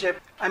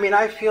relationship. I mean,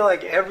 I feel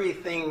like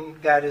everything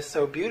that is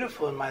so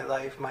beautiful in my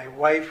life, my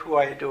wife who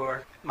I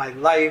adore, my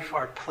life,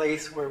 our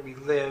place where we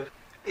live,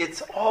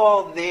 it's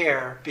all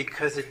there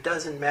because it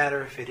doesn't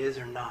matter if it is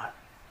or not.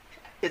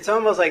 It's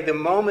almost like the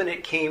moment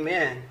it came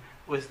in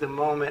was the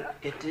moment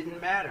it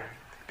didn't matter.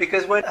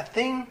 Because when a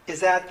thing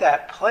is at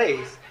that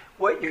place,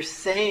 what you're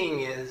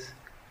saying is,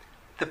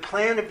 the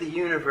plan of the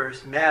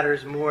universe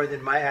matters more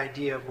than my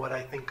idea of what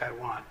I think I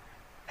want.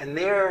 And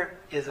there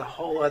is a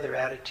whole other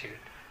attitude.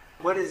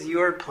 What is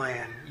your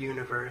plan,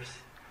 universe?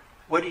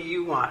 What do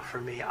you want for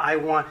me? I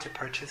want to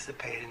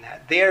participate in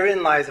that.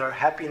 Therein lies our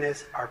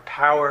happiness, our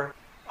power,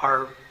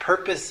 our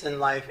purpose in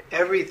life.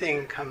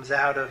 Everything comes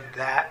out of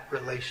that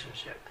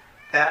relationship,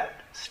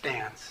 that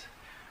stance.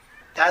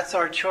 That's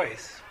our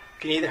choice.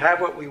 We can either have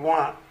what we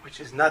want,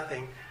 which is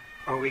nothing,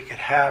 or we could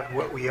have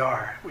what we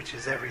are, which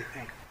is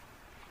everything.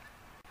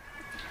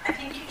 I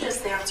think you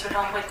just answered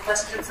all my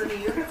questions of the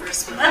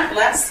universe with that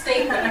last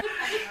statement.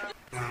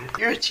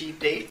 You're a cheap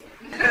date.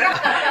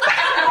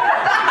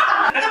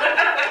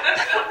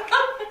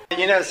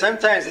 You know,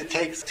 sometimes it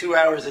takes 2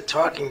 hours of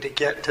talking to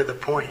get to the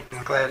point.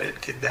 I'm glad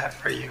it did that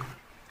for you.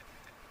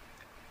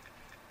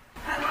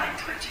 I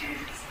liked what you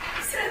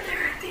said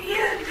there at the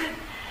end,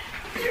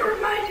 and it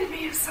reminded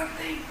me of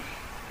something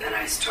that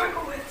I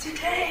struggle with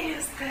today,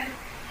 is that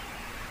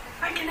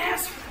I can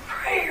ask for the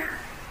prayer,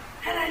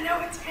 and I know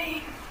it's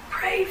being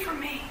prayed for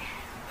me,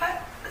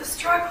 but the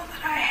struggle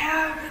that I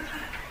have in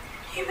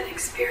the human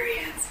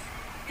experience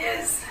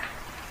is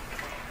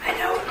I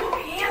know it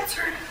will be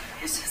answered,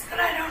 it's just that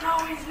I don't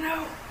always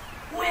know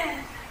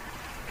when.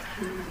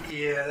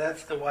 Yeah,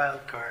 that's the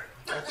wild card.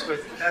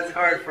 That's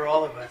hard for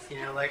all of us.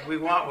 You know, like we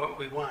want what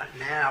we want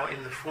now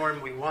in the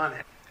form we want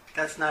it.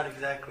 That's not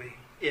exactly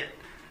it.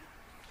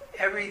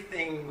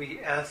 Everything we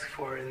ask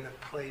for in the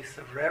place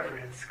of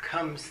reverence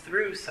comes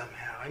through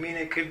somehow. I mean,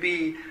 it could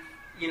be,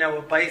 you know,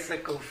 a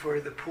bicycle for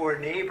the poor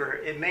neighbor.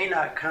 It may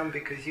not come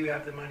because you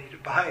have the money to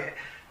buy it,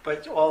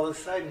 but all of a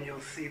sudden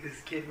you'll see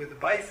this kid with a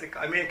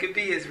bicycle. I mean, it could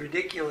be as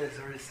ridiculous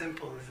or as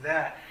simple as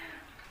that.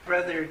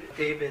 Brother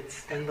David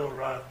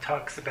Stendelroth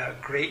talks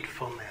about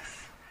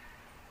gratefulness.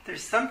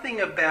 There's something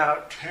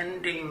about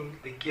tending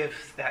the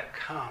gifts that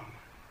come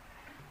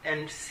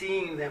and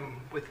seeing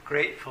them with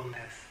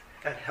gratefulness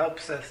that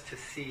helps us to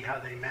see how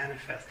they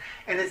manifest.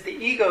 And it's the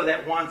ego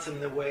that wants them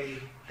the way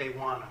they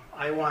want them.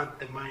 I want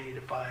the money to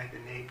buy the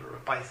neighbor a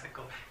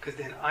bicycle because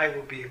then I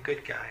will be a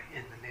good guy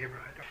in the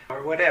neighborhood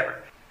or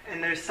whatever.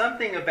 And there's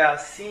something about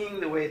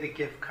seeing the way the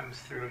gift comes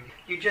through.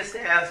 You just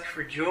ask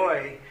for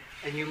joy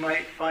and you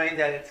might find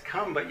that it's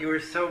come, but you were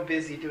so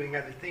busy doing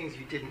other things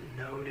you didn't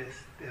notice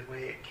the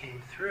way it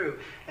came through.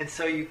 And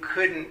so you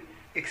couldn't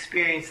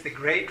experience the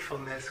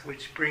gratefulness,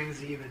 which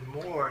brings even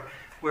more.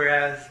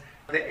 Whereas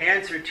the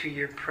answer to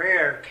your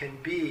prayer can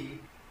be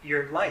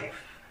your life,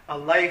 a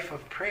life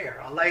of prayer,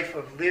 a life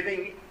of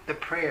living the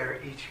prayer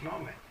each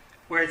moment.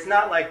 Where it's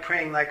not like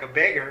praying like a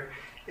beggar,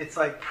 it's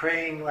like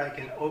praying like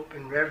an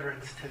open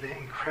reverence to the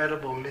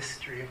incredible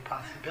mystery of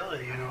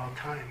possibility in all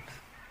times.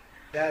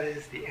 That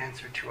is the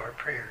answer to our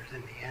prayers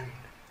in the end.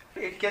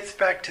 It gets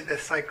back to the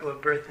cycle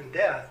of birth and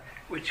death,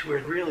 which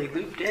we're really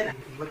looped in.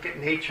 Look at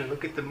nature,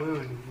 look at the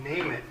moon,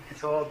 name it.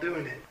 It's all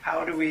doing it.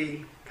 How do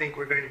we think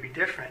we're going to be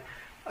different?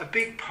 A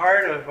big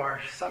part of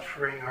our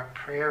suffering, our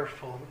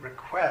prayerful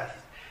request,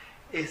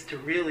 is to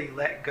really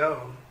let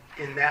go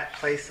in that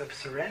place of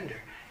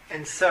surrender.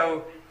 And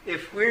so,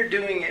 if we're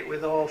doing it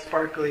with all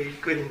sparkly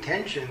good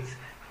intentions,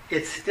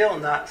 it's still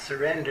not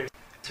surrender.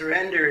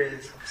 Surrender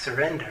is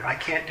surrender. I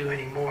can't do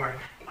any more.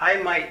 I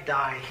might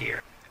die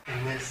here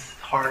in this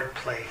hard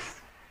place.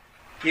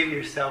 Give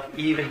yourself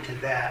even to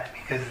that,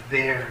 because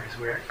there is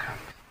where it comes.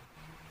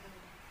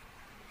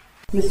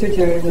 Mr.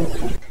 Jerry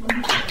Wennstrom.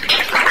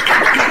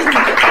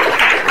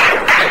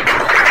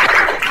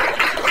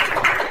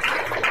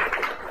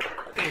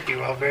 Thank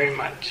you all very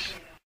much.